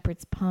eating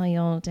shepherd's pie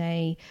all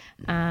day.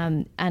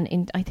 I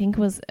think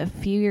it was a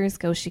few years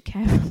ago, she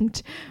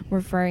kept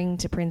referring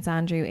to Prince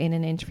Andrew in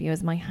an interview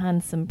as my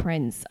handsome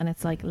prince. And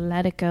it's like,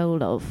 let it go,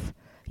 love.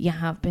 You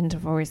have been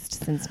divorced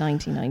since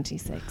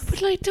 1996.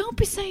 But like, don't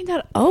be saying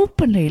that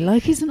openly.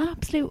 Like, he's an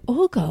absolute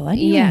uggo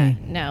anyway. Yeah,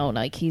 no,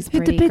 like, he's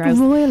pretty the big gross.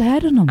 royal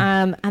head on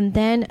him. And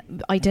then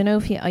I don't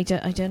know if I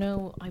don't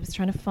know. I was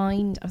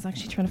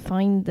actually trying to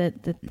find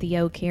the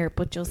yoke here,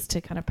 but just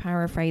to kind of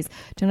paraphrase,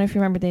 don't know if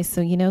you remember this. So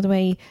you know the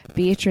way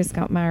Beatrice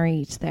got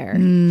married there,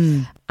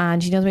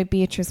 and you know the way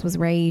Beatrice was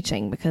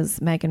raging because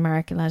Meghan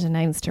Markle had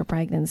announced her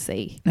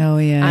pregnancy. Oh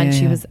yeah, and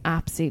she yeah. was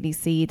absolutely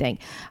seething.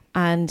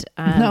 And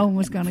no one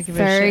was going to give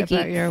a shit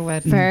about your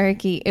wedding.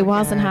 Fergie, it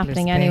wasn't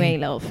happening babe. anyway,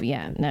 love.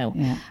 Yeah, no.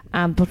 Yeah.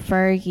 But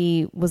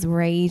Fergie was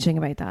raging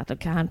about that. I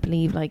can't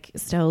believe, like,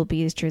 stole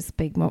Beatrice's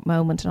big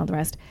moment and all the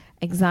rest.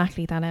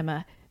 Exactly that,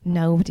 Emma.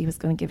 Nobody was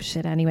going to give a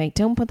shit anyway.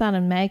 Don't put that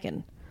on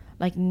Meghan.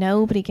 Like,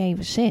 nobody gave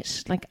a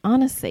shit. Like,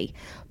 honestly.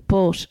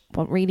 But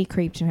what really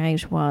creeped me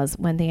out was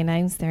when they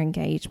announced their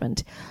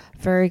engagement,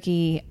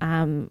 Fergie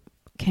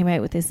came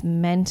out with this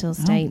mental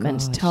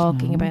statement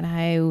talking about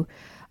how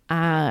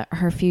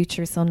her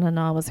future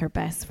son-in-law was her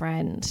best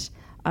friend.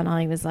 And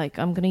I was like,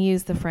 I'm going to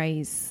use the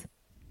phrase,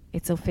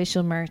 it's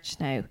official merch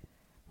now.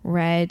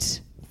 Red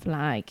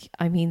flag.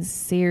 I mean,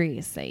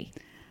 seriously.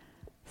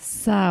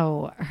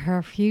 So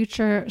her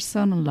future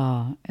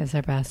son-in-law is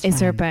her best friend.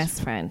 Is her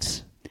best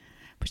friend.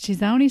 But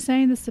she's only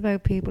saying this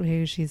about people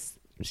who she's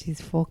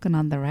fucking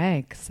on the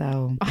reg,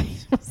 so I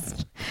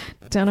just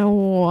don't know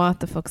what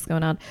the fuck's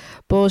going on.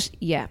 But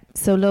yeah,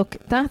 so look,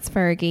 that's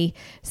Fergie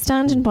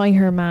standing by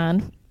her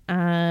man,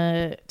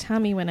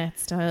 Tammy Wynette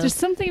style. There's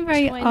something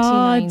very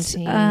odd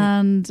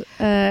and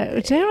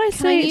dare I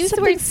say use the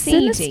something word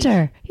seedy?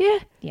 sinister.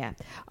 Yeah,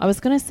 I was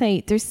going to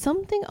say there's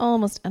something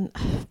almost, and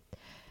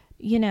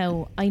you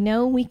know, I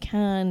know we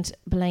can't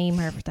blame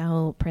her for the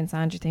whole Prince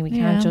Andrew thing, we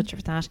can't judge her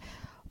for that,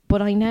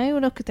 but I now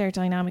look at their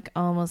dynamic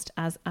almost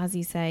as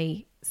you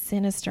say,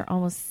 sinister,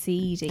 almost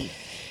seedy.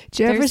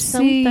 Do you ever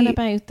see something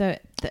about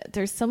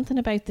there's something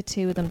about the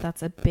two of them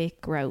that's a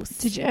bit gross.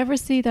 Did you ever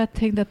see that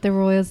thing that the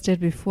royals did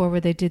before, where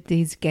they did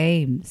these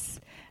games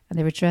and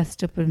they were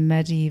dressed up in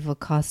medieval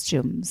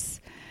costumes,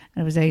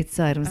 and it was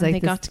outside? It was and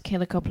like they got to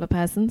kill a couple of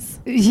peasants.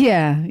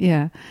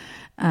 Yeah.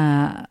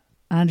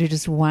 Andrew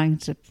just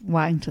wanked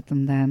at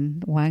them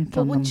then. Wanked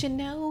but on them. would you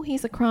know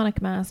he's a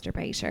chronic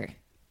masturbator?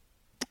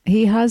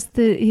 He has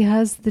the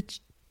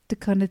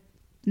kind of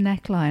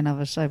neckline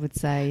of it, I would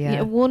say.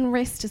 Yeah, one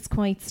wrist is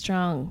quite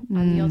strong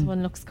and the other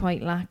one looks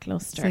quite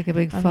lackluster. It's like a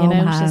big Have foam you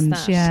noticed hand.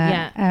 that?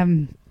 Yeah.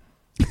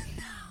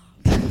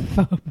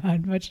 Foam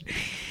hand. Imagine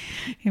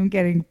him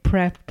getting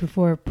prepped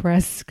before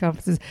press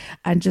conferences,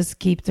 and just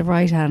keep the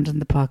right hand in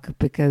the pocket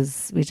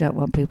because we don't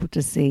want people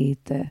to see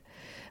the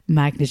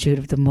magnitude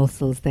of the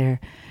muscles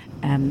there.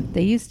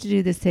 They used to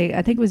do this thing.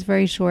 I think it was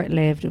very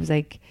short-lived. It was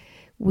like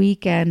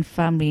weekend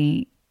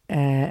family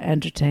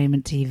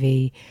entertainment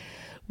TV,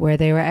 where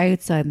they were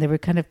outside and they were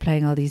kind of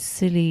playing all these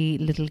silly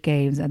little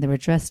games, and they were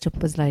dressed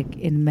up as like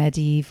in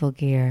medieval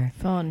gear.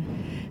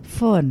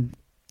 Fun.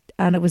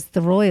 And it was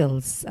the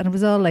royals, and it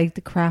was all like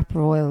the crap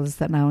royals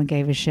that no one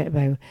gave a shit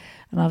about.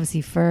 And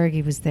obviously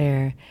Fergie was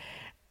there,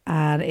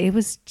 and it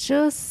was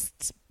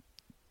just,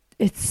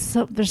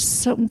 there's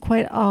something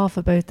quite off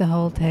about the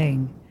whole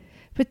thing.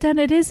 But then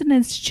it is an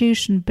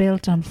institution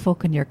built on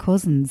fucking your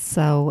cousins,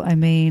 so I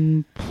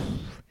mean,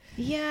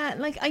 yeah,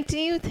 like I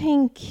do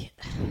think,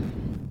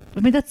 I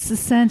mean, that's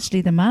essentially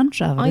the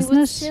mantra of it, isn't it? I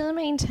would still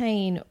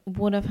maintain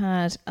would have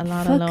had a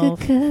lot of love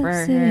for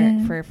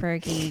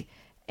Fergie,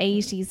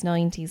 80s,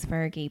 90s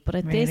Fergie, but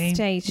at this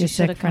stage she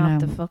should have copped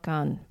the fuck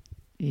on.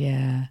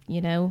 Yeah.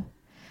 You know?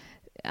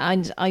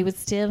 And I would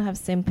still have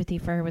sympathy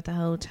for her with the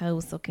whole toe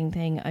sucking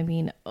thing. I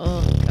mean,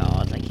 oh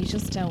God, like you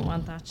just don't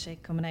want that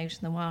shit coming out in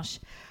the wash.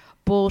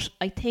 But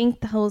I think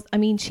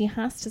she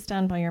has to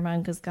stand by her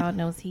man because God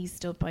knows he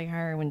stood by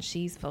her when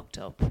she's fucked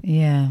up.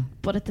 Yeah.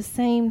 But at the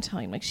same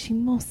time, like she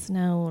must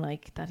know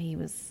like that he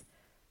was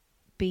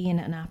being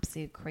an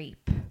absolute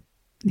creep.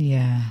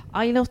 Yeah.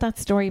 I love that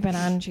story about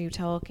Andrew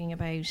talking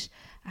about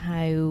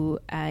how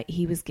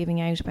he was giving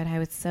out about how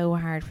it's so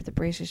hard for the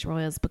British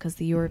royals because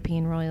the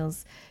European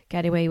royals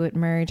get away with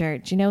murder.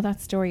 Do you know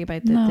that story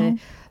about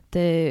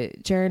the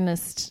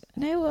journalist?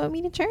 No, I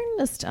mean a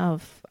journalist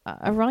of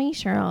a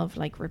writer of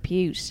like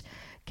repute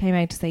came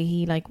out to say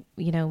he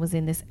was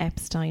in this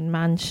Epstein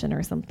mansion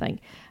or something.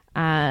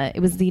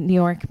 It was the New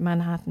York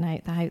Manhattan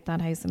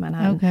that house in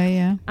Manhattan. Okay,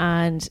 yeah.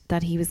 And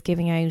that he was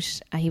giving out,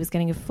 he was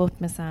getting a foot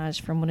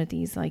massage from one of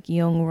these like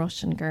young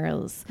Russian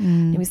girls.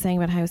 He was saying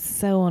about how it's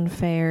so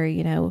unfair,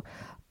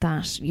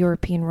 that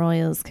European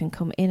royals can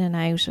come in and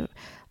out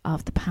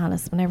of the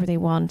palace whenever they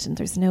want, and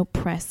there's no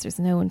press, there's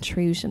no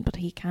intrusion, but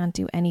he can't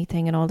do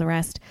anything and all the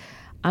rest.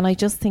 And I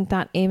just think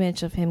that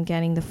image of him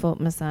getting the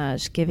foot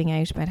massage, giving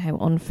out about how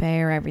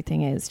unfair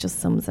everything is, just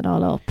sums it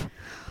all up.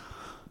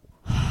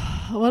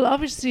 Well,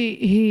 obviously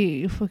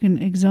he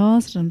fucking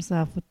exhausted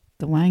himself with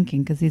the wanking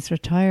because he's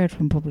retired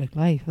from public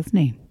life, hasn't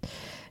he?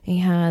 He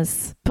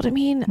has. But I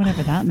mean,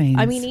 whatever that means.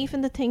 I mean,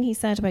 even the thing he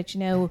said about,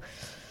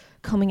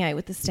 coming out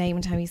with the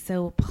statement, how he's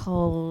so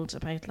appalled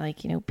about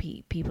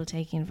people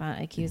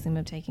accusing him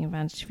of taking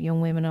advantage of young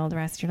women and all the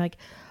rest. You're like,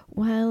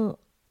 well,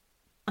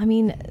 I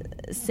mean,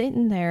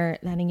 sitting there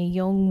letting a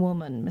young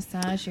woman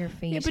massage your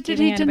feet. Yeah, but did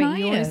he deny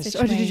it?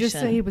 Or did he just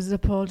say he was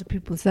appalled at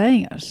people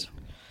saying it?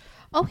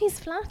 Oh, he's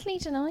flatly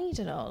denied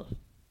it all.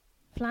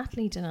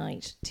 Flatly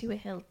denied to a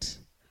hilt.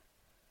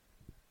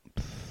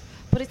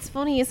 But it's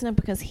funny, isn't it?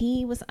 Because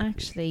he was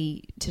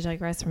actually, to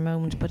digress for a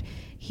moment, but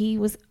he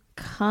was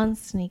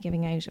constantly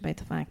giving out about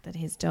the fact that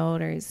his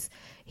daughters,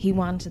 he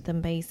wanted them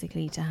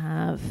basically to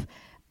have,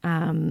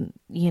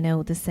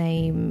 the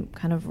same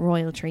kind of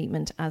royal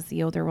treatment as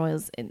the other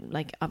royals,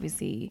 like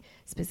obviously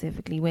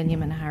specifically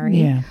William and Harry.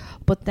 Yeah.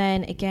 But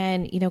then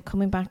again,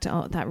 coming back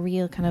to that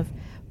real kind of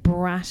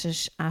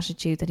bratish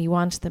attitude that he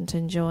wanted them to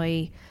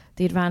enjoy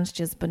the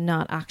advantages but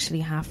not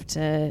actually have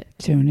to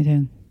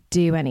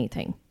do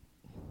anything,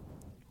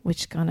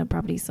 which kind of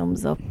probably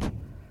sums up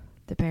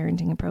the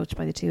parenting approach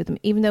by the two of them.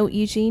 Even though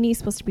Eugenie's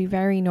supposed to be a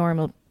very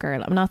normal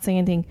girl, I'm not saying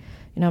anything,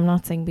 I'm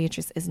not saying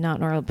Beatrice is not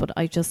normal, but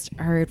I just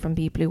heard from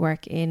people who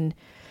work in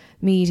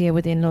media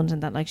within London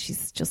that like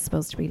she's just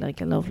supposed to be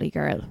like a lovely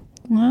girl.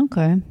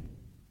 Okay,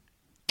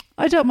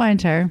 I don't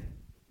mind her.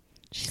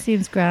 She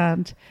seems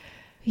grand.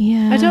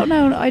 Yeah, I don't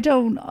know. I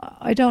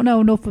don't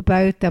know enough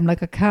about them.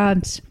 Like I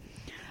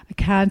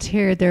can't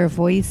hear their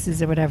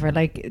voices or whatever.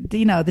 Like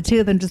the two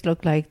of them just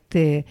look like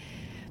the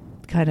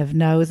kind of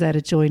nose out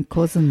of joint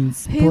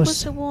cousins. Who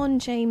was the one?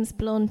 James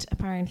Blunt.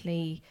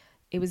 Apparently,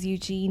 it was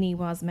Eugenie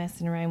was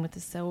messing around with the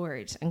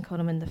sword and cut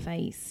him in the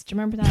face. Do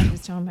you remember that? He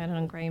was talking about it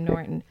on Graham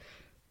Norton.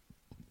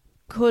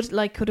 Could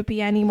it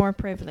be any more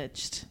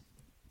privileged?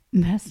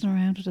 Messing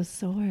around with a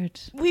sword.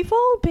 We've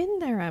all been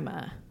there,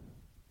 Emma.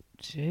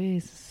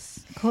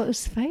 Jesus. Cut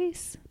his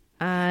face?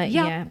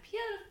 Yeah.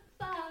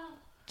 Beautiful.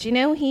 Do you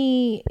know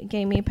he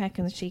gave me a peck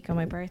on the cheek on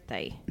my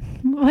birthday?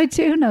 I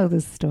do know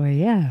this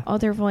story, yeah.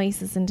 Other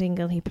Voices in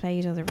Dingle, he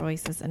played Other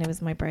Voices and it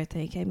was my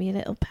birthday. He gave me a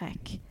little peck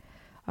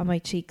on my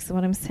cheek. So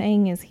what I'm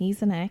saying is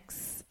he's an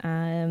ex.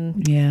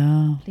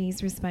 Yeah.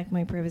 Please respect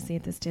my privacy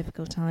at this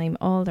difficult time.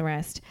 All the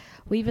rest.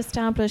 We've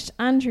established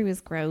Andrew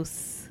is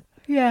gross.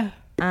 Yeah.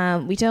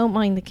 We don't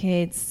mind the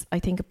kids. I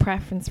think a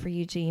preference for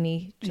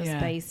Eugenie, just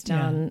based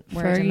on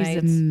word of mouth. Fergie's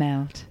a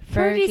melt.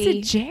 Fergie's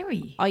a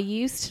Jerry. I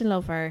used to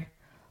love her,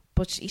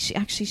 But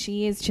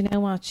she is. Do you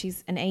know what?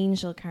 She's an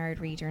angel card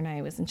reader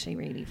now, isn't she?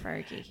 Really,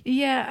 Fergie.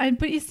 Yeah,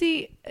 but you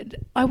see,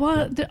 I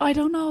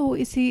don't know.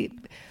 You see,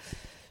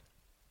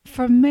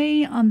 for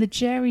me on the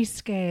Jerry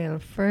scale,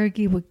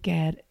 Fergie would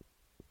get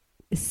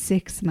a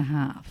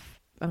 6.5.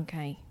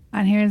 Okay.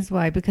 And here's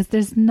why: because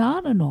there's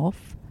not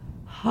enough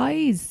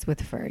highs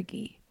with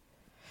Fergie.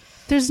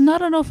 There's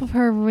not enough of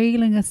her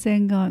reeling us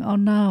in, going, "Oh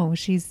no,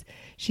 she's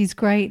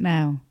great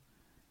now."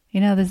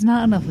 You know, there's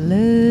not enough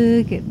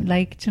look at,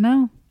 like, you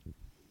know.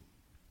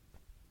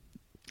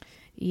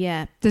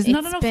 Yeah, there's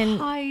not enough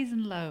highs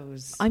and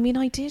lows. I mean,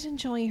 I did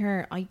enjoy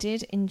her. I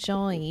did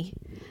enjoy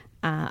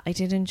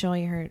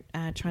her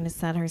trying to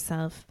sell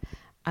herself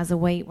as a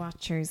Weight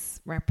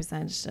Watchers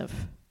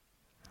representative.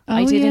 Oh,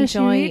 I did yeah,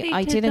 enjoy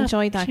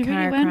that she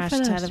car really crash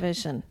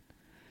television.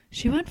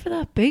 She went for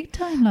that big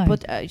time, like.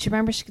 But do you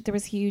remember there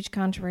was huge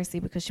controversy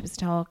because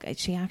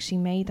she actually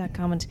made that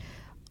comment.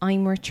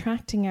 I'm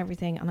retracting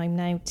everything and I'm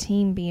now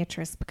Team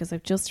Beatrice because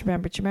I've just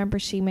remembered. Do you remember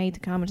she made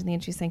the comment in the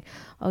interview saying,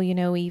 "Oh, you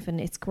know,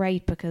 even it's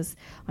great because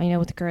I know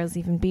with the girls,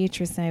 even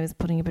Beatrice now is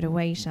putting a bit of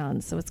weight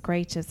on, so it's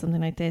great to have something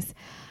like this."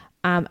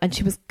 And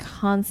she was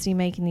constantly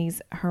making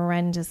these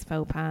horrendous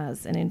faux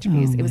pas in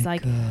interviews. It was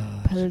like,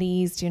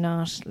 please do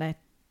not let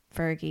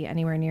Fergie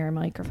anywhere near a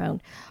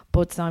microphone.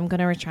 But so I'm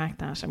going to retract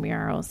that, and we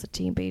are also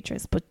Team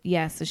Beatrice. But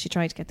yeah, so she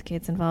tried to get the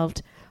kids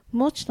involved,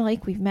 much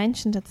like we've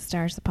mentioned at the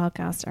start of the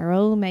podcast, our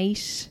old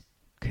mate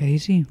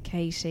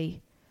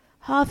Katie.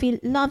 Harvey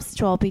loves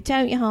Strawberry,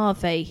 don't you,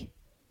 Harvey?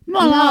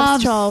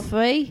 Loves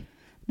Strawberry.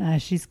 Nah,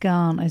 she's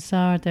gone. I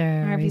saw her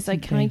there. Harvey's recently.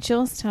 like, can I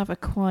just have a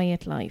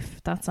quiet life?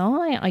 That's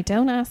all. I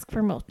don't ask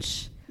for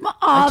much.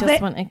 I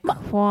just want a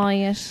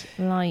quiet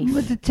life.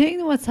 But the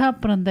thing what's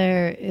happening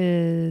there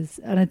is,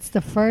 and it's the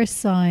first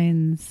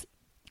signs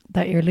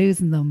that you're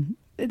losing them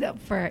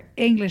for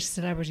English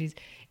celebrities,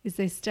 is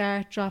they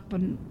start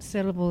dropping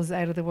syllables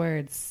out of the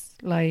words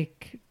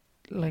like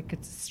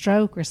it's a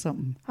stroke or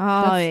something.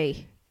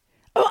 Aye.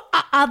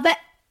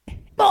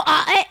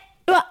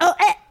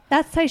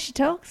 That's how she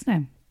talks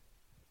now.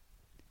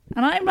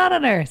 And I'm not a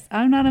nurse.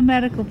 I'm not a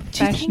medical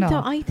professional. Do you think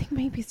that? I think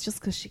maybe it's just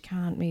because she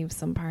can't move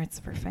some parts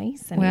of her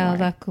face anymore. Well,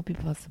 that could be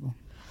possible.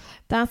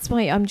 That's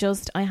why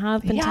I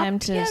have been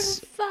tempted.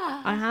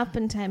 I have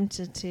been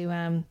tempted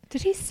to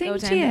Did he sing go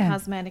to down you? the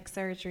cosmetic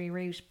surgery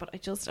route, but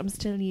I'm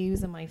still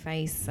using my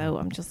face, so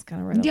I'm just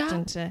kind of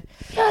reluctant to.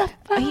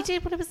 He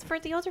did, but it was for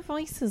the other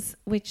voices,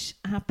 which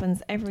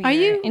happens every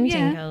year in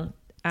Dingle.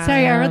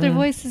 Sorry, are other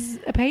voices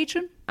a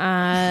patron?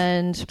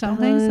 And Don't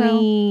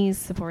please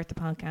support the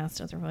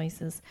podcast, Other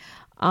Voices.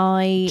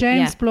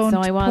 James Blunt,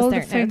 so I was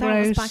there. the Now, that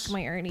was out, back in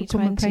my early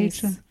become a 20s.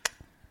 patron.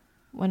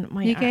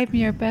 When You gave me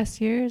your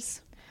best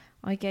years.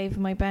 I gave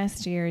him my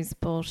best years,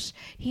 but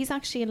he's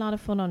actually a lot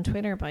of fun on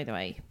Twitter, by the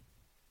way.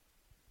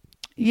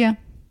 Yeah,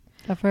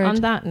 I've heard.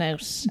 On that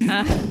note,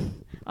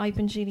 I've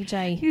been Julie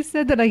J. You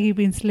said that like you've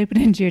been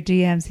slipping into your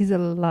DMs. He's a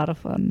lot of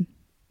fun.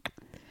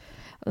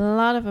 A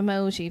lot of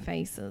emoji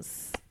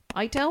faces.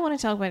 I don't want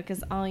to talk about it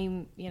because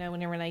I'm, in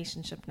a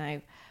relationship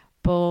now,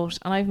 and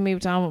I've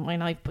moved on with my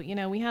life. But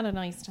we had a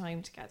nice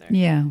time together.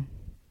 Yeah.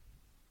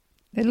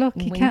 Hey, look,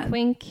 you can't.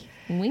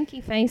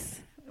 Winky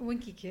face.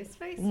 Winky kiss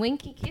face.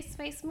 Winky kiss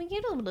face.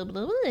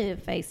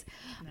 Face.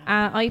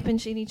 I've been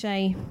Julie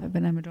J. I've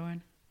been Emma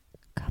Dorn.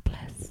 God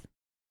bless.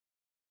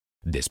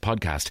 This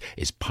podcast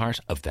is part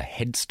of the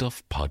Head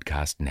Stuff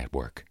Podcast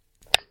Network.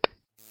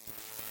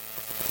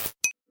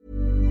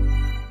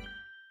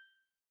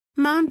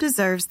 Mom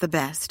deserves the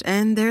best,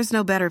 and there's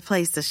no better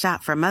place to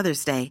shop for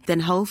Mother's Day than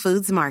Whole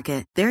Foods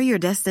Market. They're your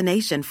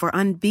destination for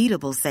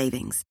unbeatable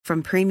savings,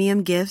 from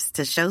premium gifts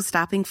to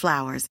show-stopping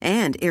flowers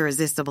and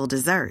irresistible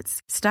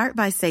desserts. Start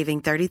by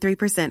saving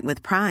 33%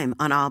 with Prime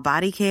on all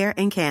body care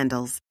and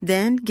candles.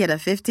 Then get a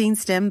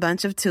 15-stem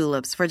bunch of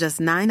tulips for just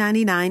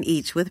 $9.99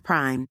 each with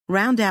Prime.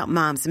 Round out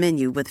Mom's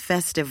menu with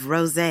festive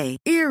rosé,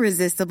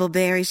 irresistible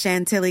berry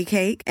chantilly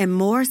cake, and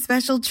more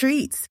special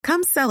treats.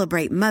 Come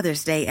celebrate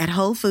Mother's Day at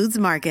Whole Foods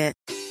Market.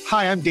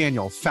 Hi, I'm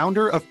Daniel,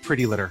 founder of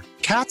Pretty Litter.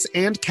 Cats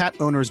and cat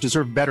owners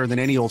deserve better than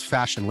any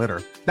old-fashioned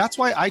litter. That's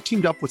why I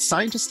teamed up with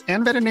scientists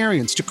and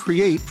veterinarians to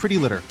create Pretty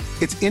Litter.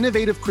 Its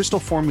innovative crystal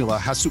formula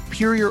has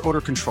superior odor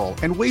control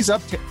and weighs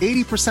up to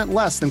 80%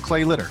 less than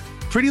clay litter.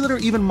 Pretty Litter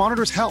even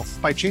monitors health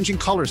by changing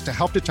colors to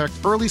help detect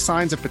early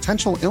signs of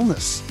potential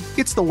illness.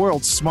 It's the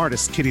world's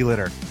smartest kitty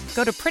litter.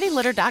 Go to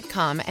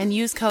prettylitter.com and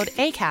use code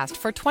ACAST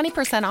for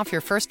 20% off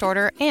your first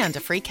order and a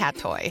free cat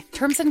toy.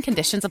 Terms and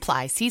conditions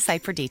apply. See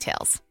site for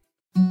details.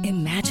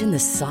 Imagine the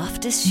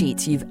softest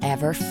sheets you've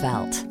ever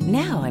felt.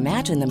 Now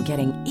imagine them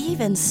getting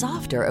even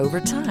softer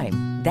over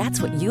time.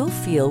 That's what you'll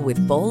feel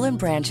with Boll &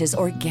 Branch's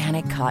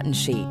organic cotton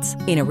sheets.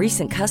 In a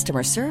recent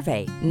customer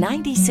survey,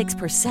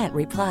 96%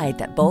 replied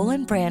that Boll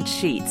 & Branch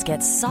sheets get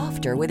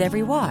softer with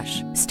every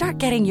wash. Start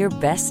getting your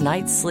best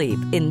night's sleep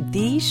in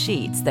these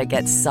sheets that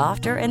get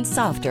softer and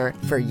softer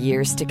for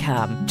years to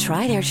come.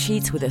 Try their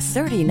sheets with a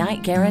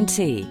 30-night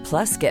guarantee.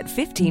 Plus, get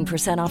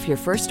 15% off your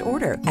first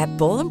order at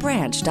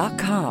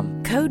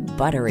bollandbranch.com. Code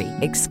BUTTERY.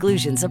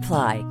 Exclusions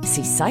apply.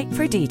 See site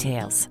for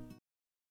details.